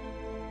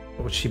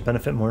 But would she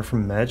benefit more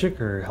from magic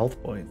or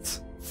health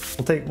points?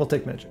 We'll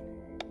take magic.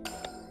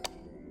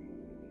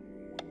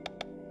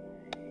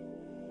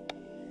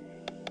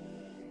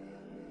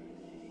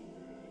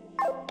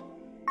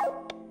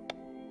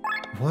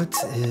 What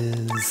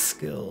is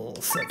skill?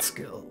 Set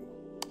skill.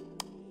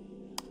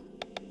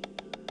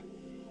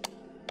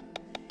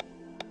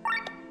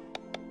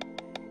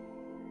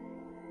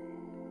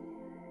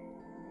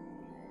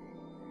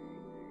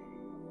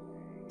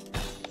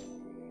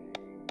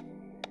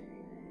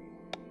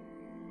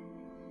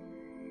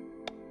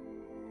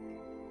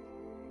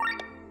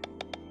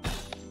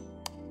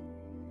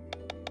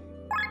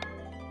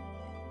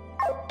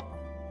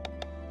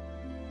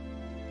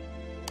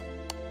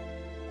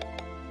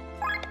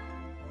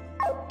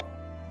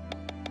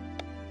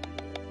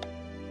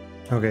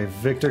 Okay,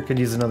 Victor could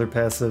use another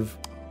passive.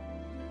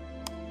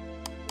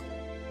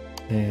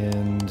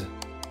 And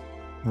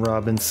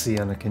Robb and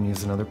Sienna can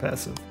use another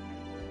passive.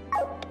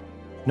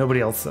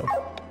 Nobody else, though.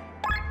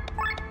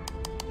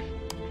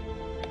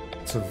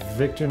 So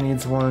Victor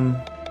needs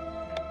one.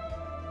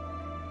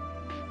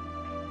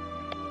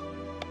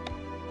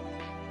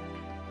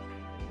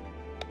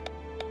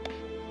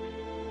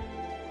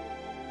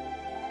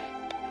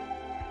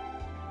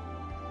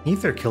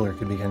 Ether Killer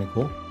could be kind of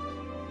cool.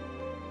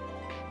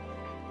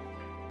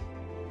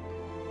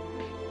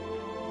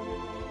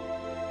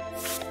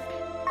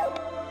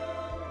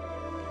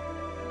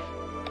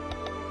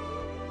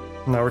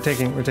 No, we're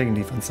taking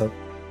defense up.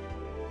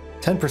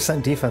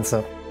 10% defense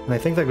up, and I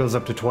think that goes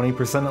up to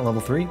 20% at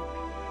level 3.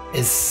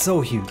 Is so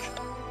huge.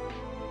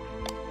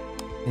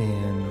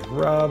 And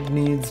Robb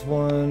needs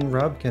one.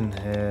 Robb can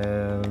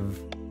have.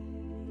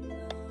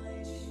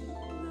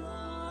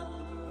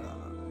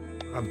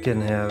 Robb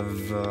can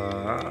have.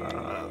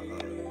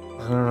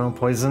 I don't know,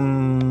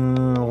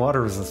 poison,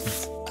 water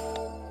resistance.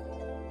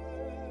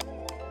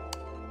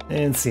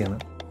 And Sienna.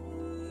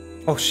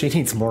 Oh, she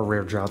needs more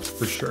rare drops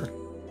for sure.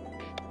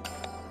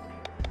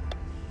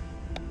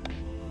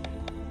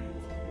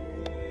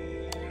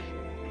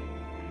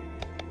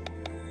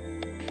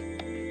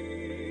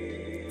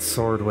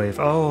 sword wave.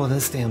 Oh,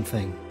 this damn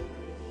thing.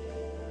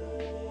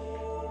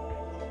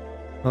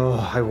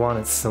 Oh, I want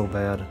it so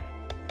bad.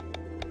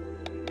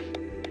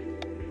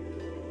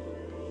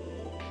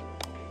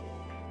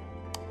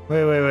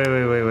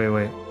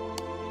 Wait.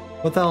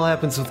 What the hell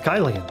happens with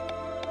Kylian?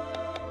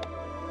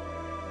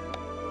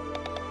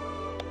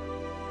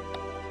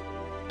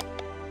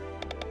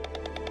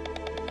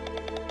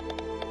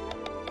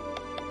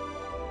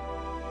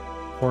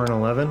 Four and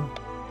 11,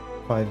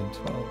 5 and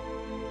 12.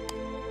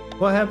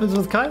 What happens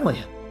with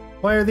Kylian?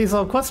 Why are these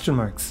all question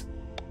marks?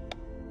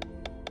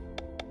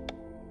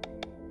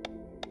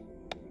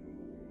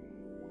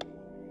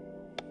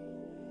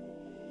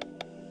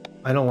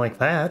 I don't like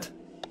that.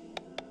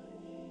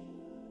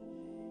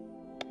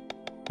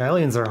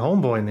 Kylian's our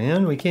homeboy,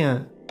 man. We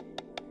can't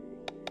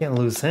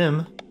lose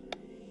him.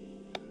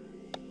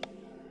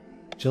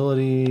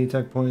 Agility,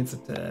 attack points,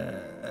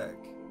 attack.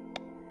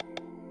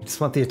 You just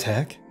want the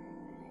attack?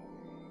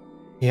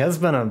 He has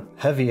been a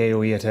heavy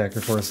AoE attacker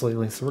for us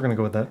lately, so we're gonna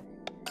go with that.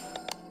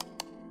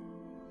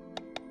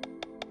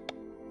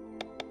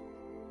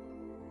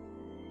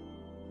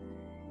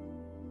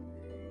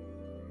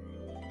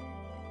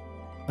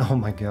 Oh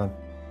my god.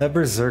 That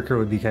Berserker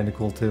would be kind of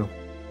cool too.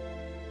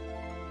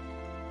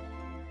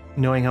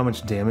 Knowing how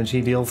much damage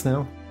he deals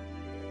now.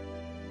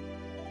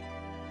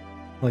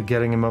 Like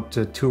getting him up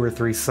to 2 or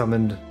 3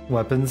 summoned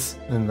weapons,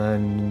 and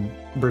then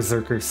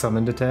Berserker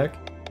summoned attack.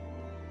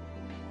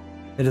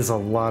 It is a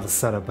lot of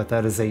setup, but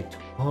that is a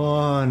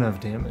ton of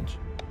damage.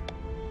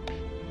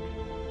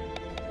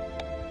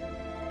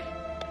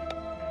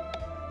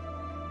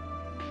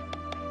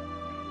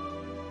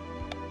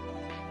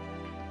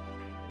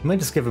 I might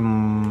just give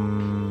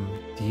him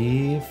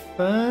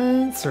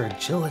defense or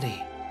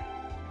agility.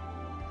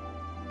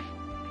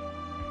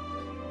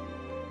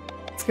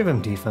 Let's give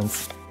him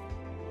defense.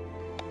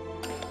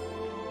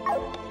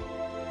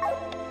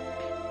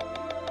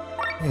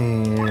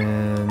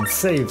 And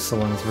save so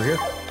long as we're here.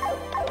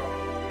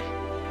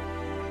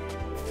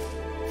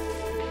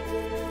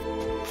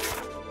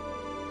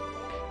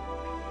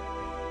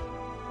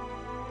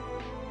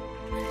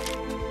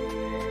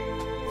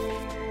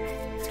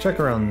 Let's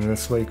check around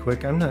this way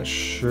quick. I'm not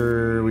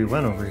sure we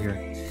went over here.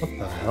 What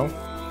the hell?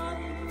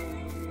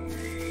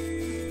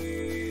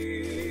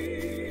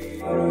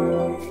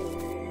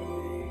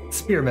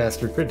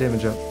 Spearmaster, crit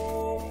damage up.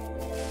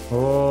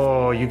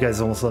 Oh, you guys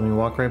almost let me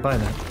walk right by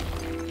that.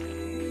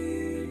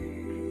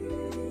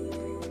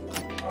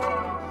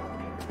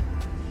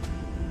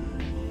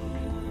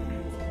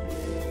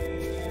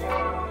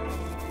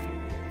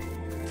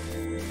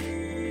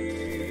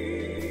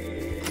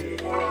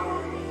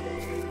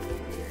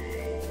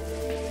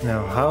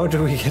 Now, how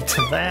do we get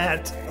to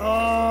that? Oh,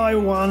 I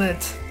want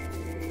it.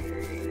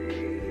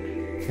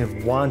 I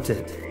want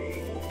it.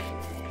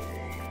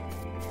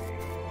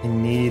 I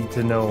need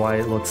to know why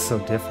it looks so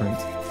different.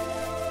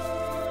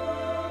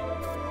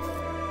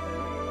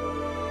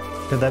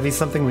 Could that be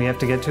something we have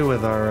to get to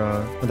with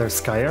our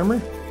sky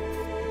armor?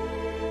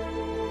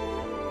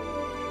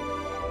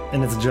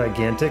 And it's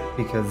gigantic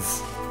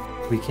because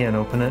we can't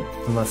open it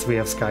unless we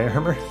have sky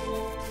armor.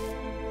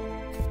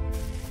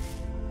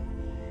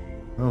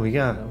 Oh, we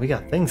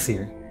got things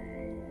here.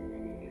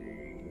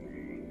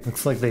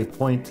 Looks like they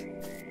point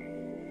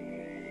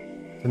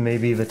to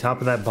maybe the top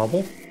of that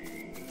bubble.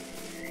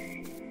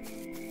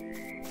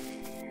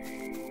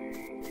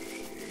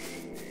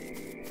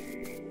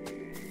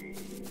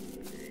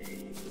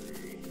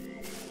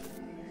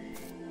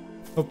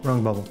 Oh,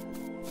 wrong bubble.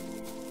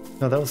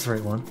 No, that was the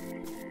right one.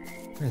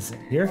 Where is it?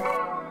 Here?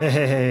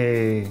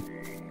 Hey!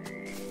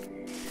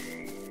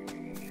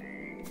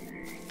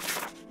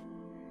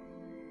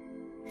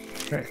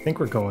 Alright, I think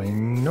we're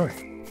going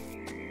north.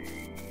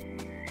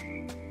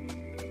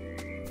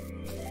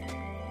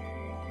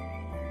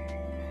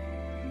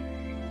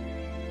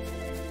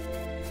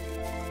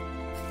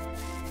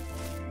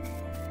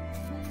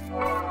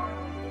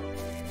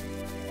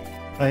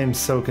 I am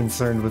so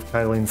concerned with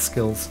Kylian's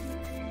skills.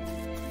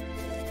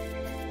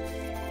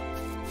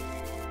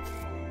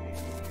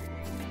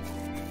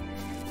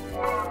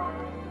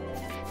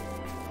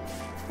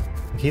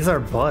 He's our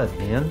bud,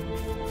 man.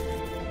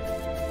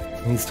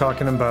 He's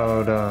talking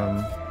about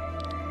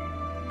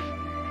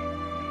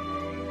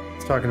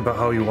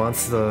how he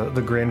wants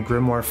the Grand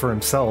Grimoire for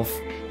himself.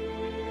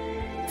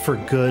 For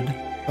good,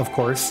 of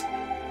course.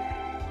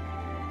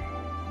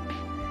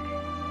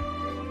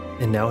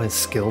 And now his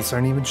skills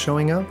aren't even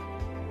showing up?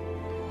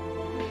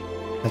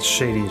 That's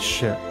shady as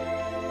shit.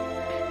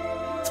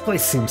 This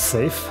place seems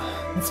safe.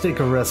 Let's take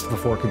a rest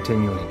before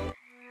continuing.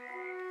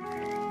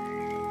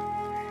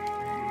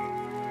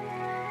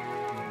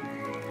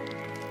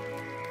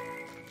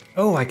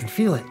 Oh, I can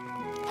feel it.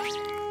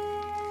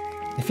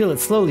 I feel it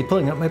slowly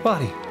pulling up my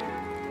body.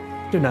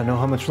 Do not know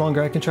how much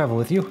longer I can travel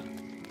with you.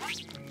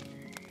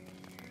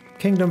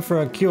 Kingdom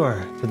for a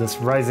cure to this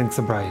rising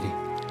sobriety.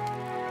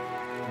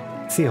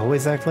 Does he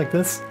always act like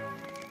this?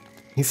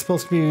 He's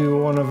supposed to be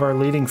one of our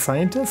leading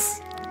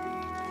scientists?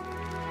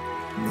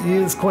 He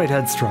is quite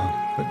headstrong,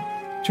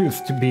 but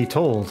truth to be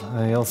told,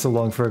 I also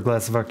long for a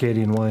glass of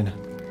Arcadian wine.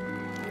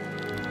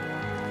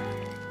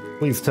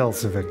 Please tell,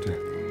 Sir Victor.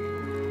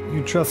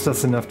 You trust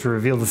us enough to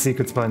reveal the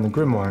secrets behind the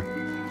grimoire,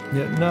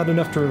 yet not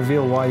enough to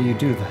reveal why you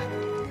do that.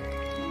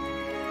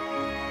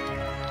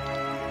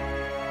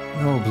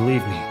 Oh,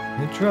 believe me,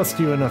 I trust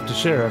you enough to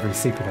share every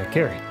secret I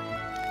carry.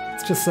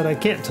 It's just that I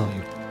can't tell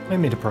you. I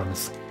made a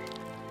promise.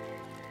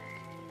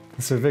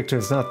 Sir Victor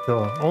is not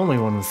the only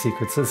one with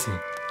secrets, is he?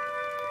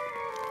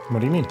 What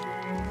do you mean?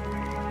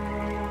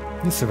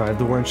 You survived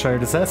the Warrenshire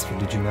disaster,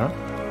 did you not?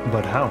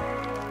 But how?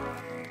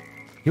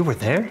 You were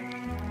there?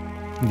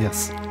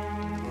 Yes.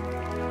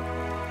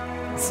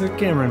 Sir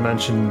Cameron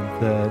mentioned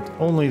that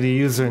only the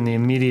user in the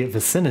immediate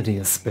vicinity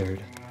is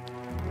spared.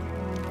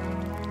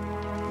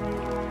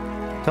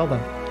 Tell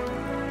them.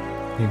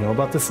 You know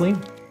about this lien?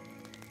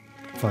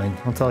 Fine,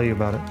 I'll tell you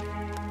about it.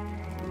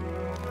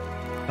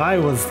 I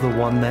was the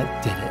one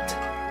that did it.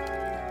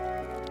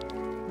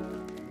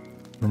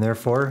 And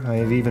therefore, I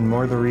have even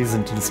more the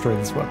reason to destroy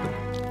this weapon.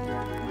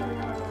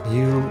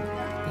 You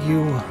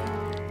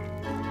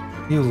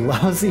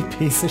lousy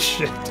piece of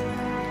shit.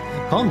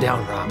 Calm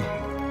down, Robb.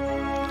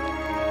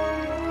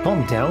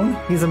 Calm down?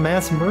 He's a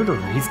mass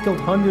murderer. He's killed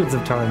hundreds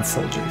of Taryn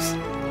soldiers.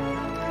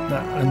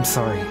 I'm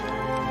sorry.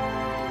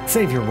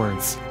 Save your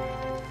words.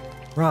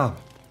 Robb,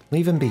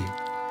 leave him be.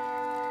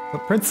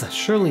 But Princess,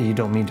 surely you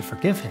don't mean to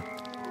forgive him.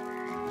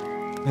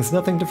 There's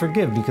nothing to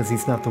forgive because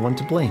he's not the one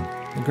to blame.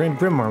 The Grand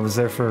Grimoire was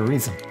there for a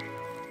reason.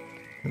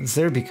 It was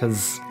there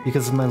because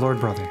of my Lord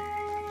Brother.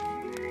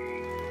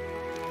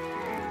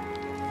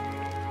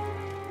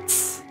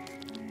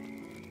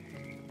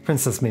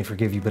 Princess may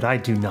forgive you, but I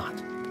do not.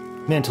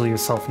 Mantle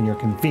yourself in your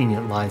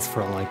convenient lies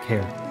for all I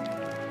care.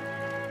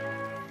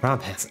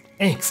 Robb has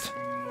angst.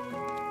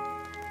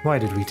 Why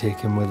did we take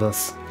him with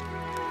us?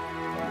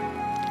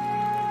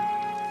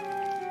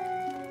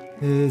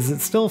 Is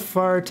it still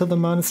far to the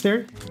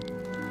monastery?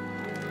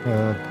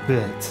 A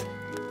bit.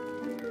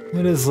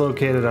 It is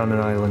located on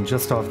an island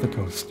just off the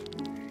coast.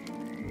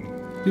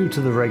 Due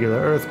to the regular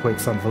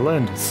earthquakes on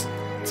Valandis,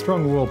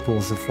 strong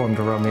whirlpools have formed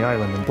around the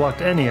island and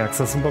blocked any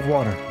access above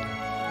water.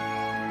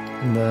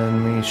 And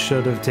then we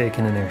should have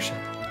taken an airship.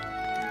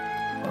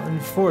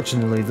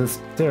 Unfortunately, this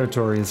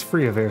territory is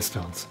free of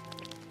airstones.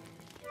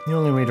 The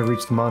only way to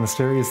reach the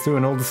monastery is through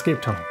an old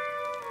escape tunnel.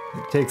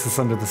 It takes us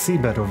under the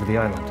seabed over the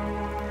island.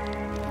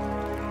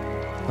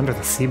 Under the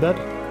seabed?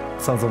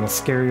 Sounds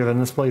almost scarier than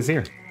this place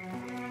here.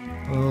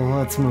 Well,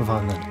 let's move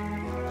on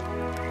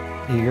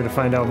then. Eager to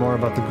find out more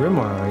about the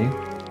grimoire, are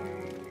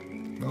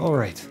you?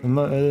 Alright,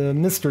 the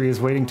mystery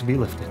is waiting to be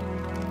lifted.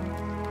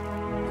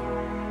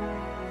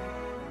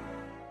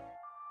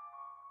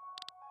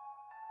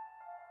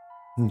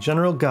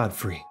 General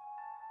Godfrey,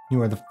 you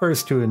are the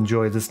first to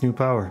enjoy this new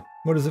power.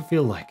 What does it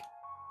feel like?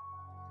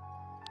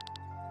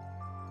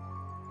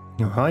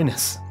 Your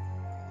Highness,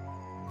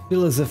 I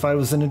feel as if I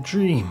was in a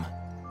dream.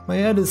 My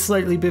head is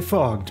slightly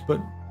befogged, but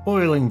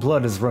boiling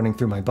blood is running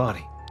through my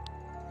body.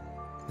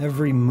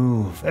 Every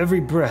move, every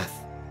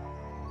breath,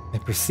 I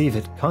perceive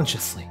it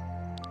consciously.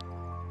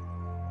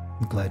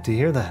 I'm glad to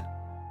hear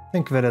that.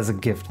 Think of it as a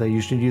gift that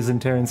you should use in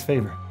Taryn's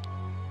favor.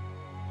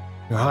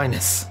 Your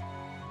Highness,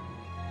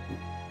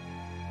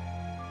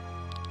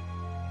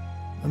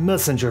 a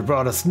messenger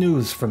brought us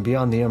news from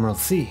beyond the Emerald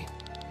Sea.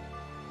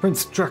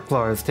 Prince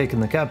Dreklar has taken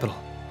the capital.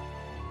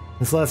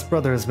 His last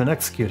brother has been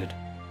executed.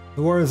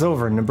 The war is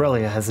over and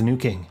Nebrelia has a new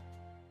king.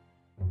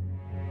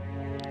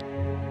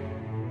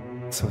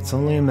 So it's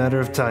only a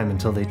matter of time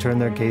until they turn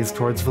their gaze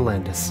towards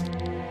Valandis.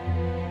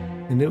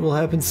 And it will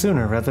happen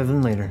sooner rather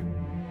than later.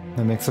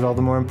 That makes it all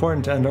the more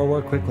important to end our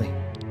war quickly.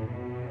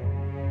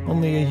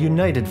 Only a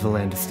united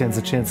Valandis stands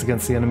a chance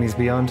against the enemies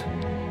beyond.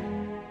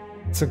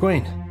 Sir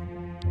Gawain,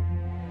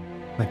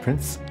 my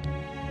prince,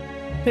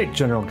 take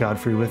General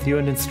Godfrey with you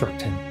and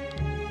instruct him.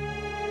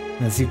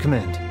 As you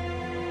command.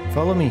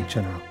 Follow me,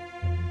 General.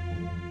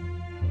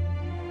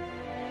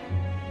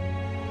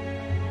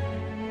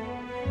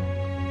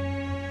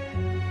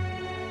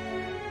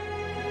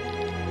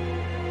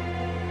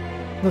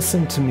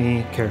 Listen to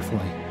me carefully.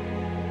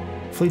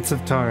 Fleets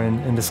of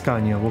Taryn and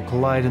Escanya will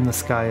collide in the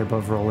sky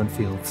above rolling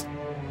fields.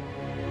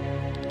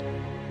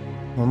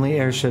 Only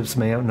airships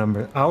may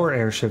outnumber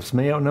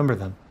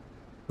them,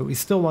 but we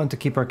still want to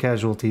keep our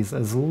casualties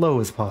as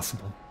low as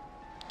possible.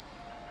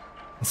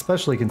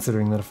 Especially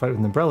considering that a fight with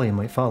Nebrelia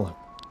might follow.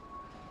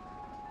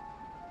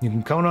 You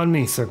can count on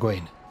me, Sir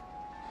Gawain.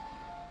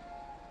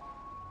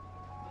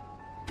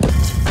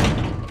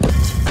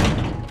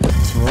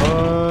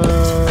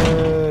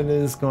 What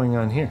is going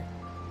on here?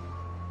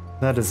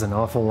 That is an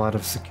awful lot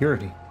of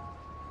security.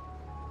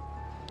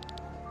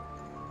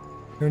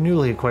 Your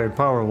newly acquired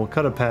power will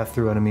cut a path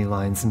through enemy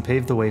lines and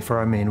pave the way for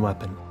our main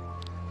weapon.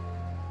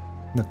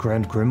 The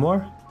Grand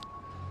Grimoire?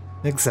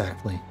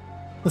 Exactly.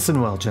 Listen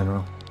well,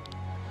 General.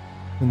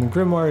 When the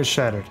Grimoire is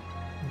shattered,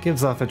 it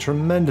gives off a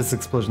tremendous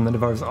explosion that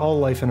devours all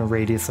life in a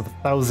radius of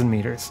 1,000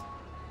 meters.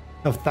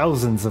 Of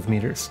thousands of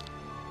meters.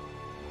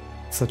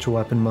 Such a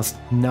weapon must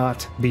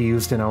not be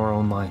used in our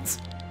own lines.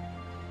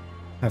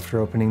 After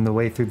opening the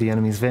way through the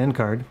enemy's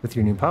vanguard with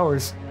your new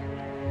powers,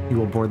 you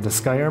will board the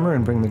sky armor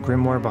and bring the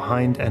Grimoire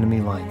behind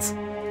enemy lines.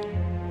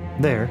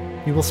 There,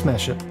 you will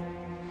smash it.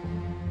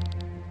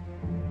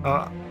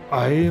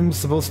 I am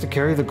supposed to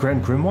carry the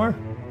Grand Grimoire?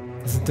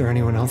 Isn't there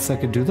anyone else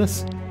that could do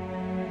this?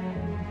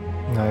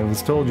 I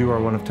was told you are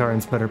one of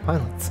Taryn's better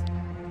pilots.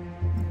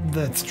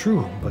 That's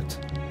true, but...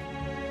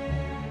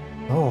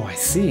 Oh, I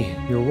see.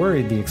 You're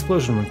worried the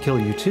explosion would kill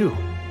you too.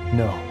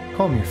 No,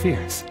 calm your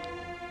fears.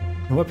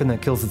 A weapon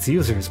that kills its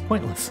user is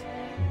pointless.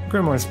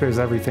 Grimoire spares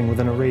everything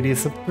within a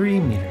radius of 3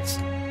 meters.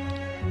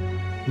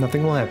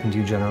 Nothing will happen to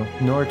you, General,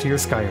 nor to your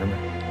sky armor.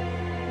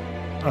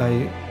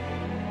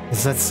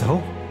 Is that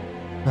so?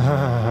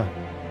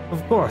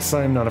 Of course,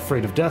 I am not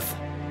afraid of death.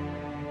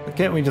 But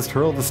can't we just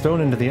hurl the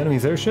stone into the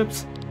enemy's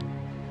airships?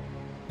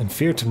 And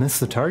fear to miss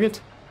the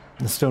target?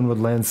 The stone would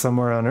land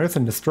somewhere on Earth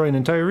and destroy an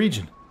entire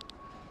region.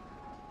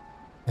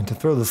 And to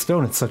throw the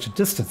stone at such a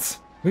distance,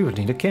 we would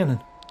need a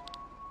cannon.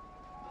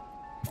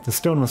 If the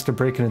stone was to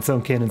break in its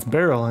own cannon's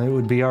barrel, it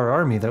would be our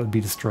army that would be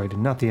destroyed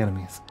and not the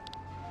enemy's.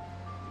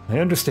 I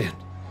understand.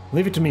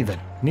 Leave it to me then.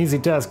 An easy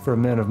task for a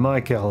man of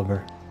my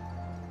caliber.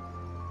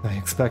 I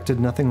expected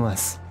nothing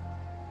less.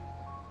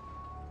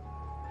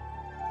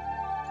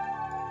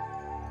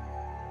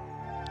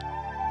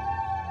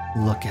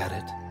 Look at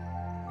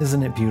it.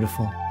 Isn't it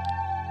beautiful?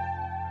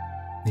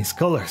 These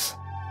colors.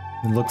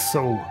 It looks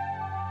so...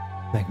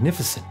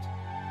 magnificent.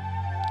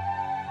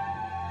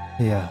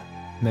 Yeah,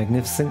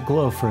 magnificent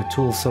glow for a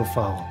tool so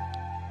foul.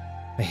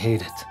 I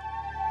hate it.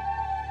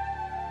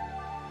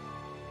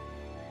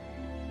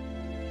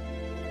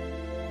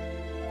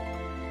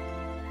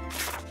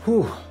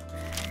 Whew.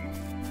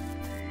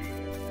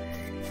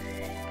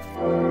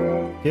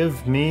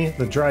 Give me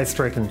the dry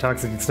strike and the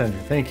toxic extender.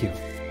 Thank you.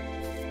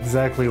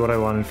 Exactly what I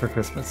wanted for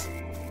Christmas.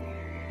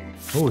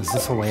 Oh, is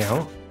this a way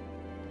out?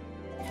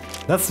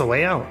 That's the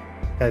way out.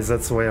 Guys,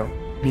 that's the way out.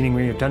 Meaning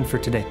we are done for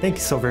today. Thank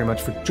you so very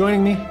much for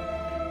joining me.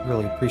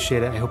 Really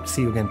appreciate it. I hope to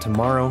see you again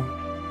tomorrow.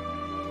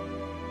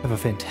 Have a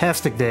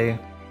fantastic day.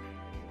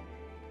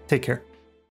 Take care.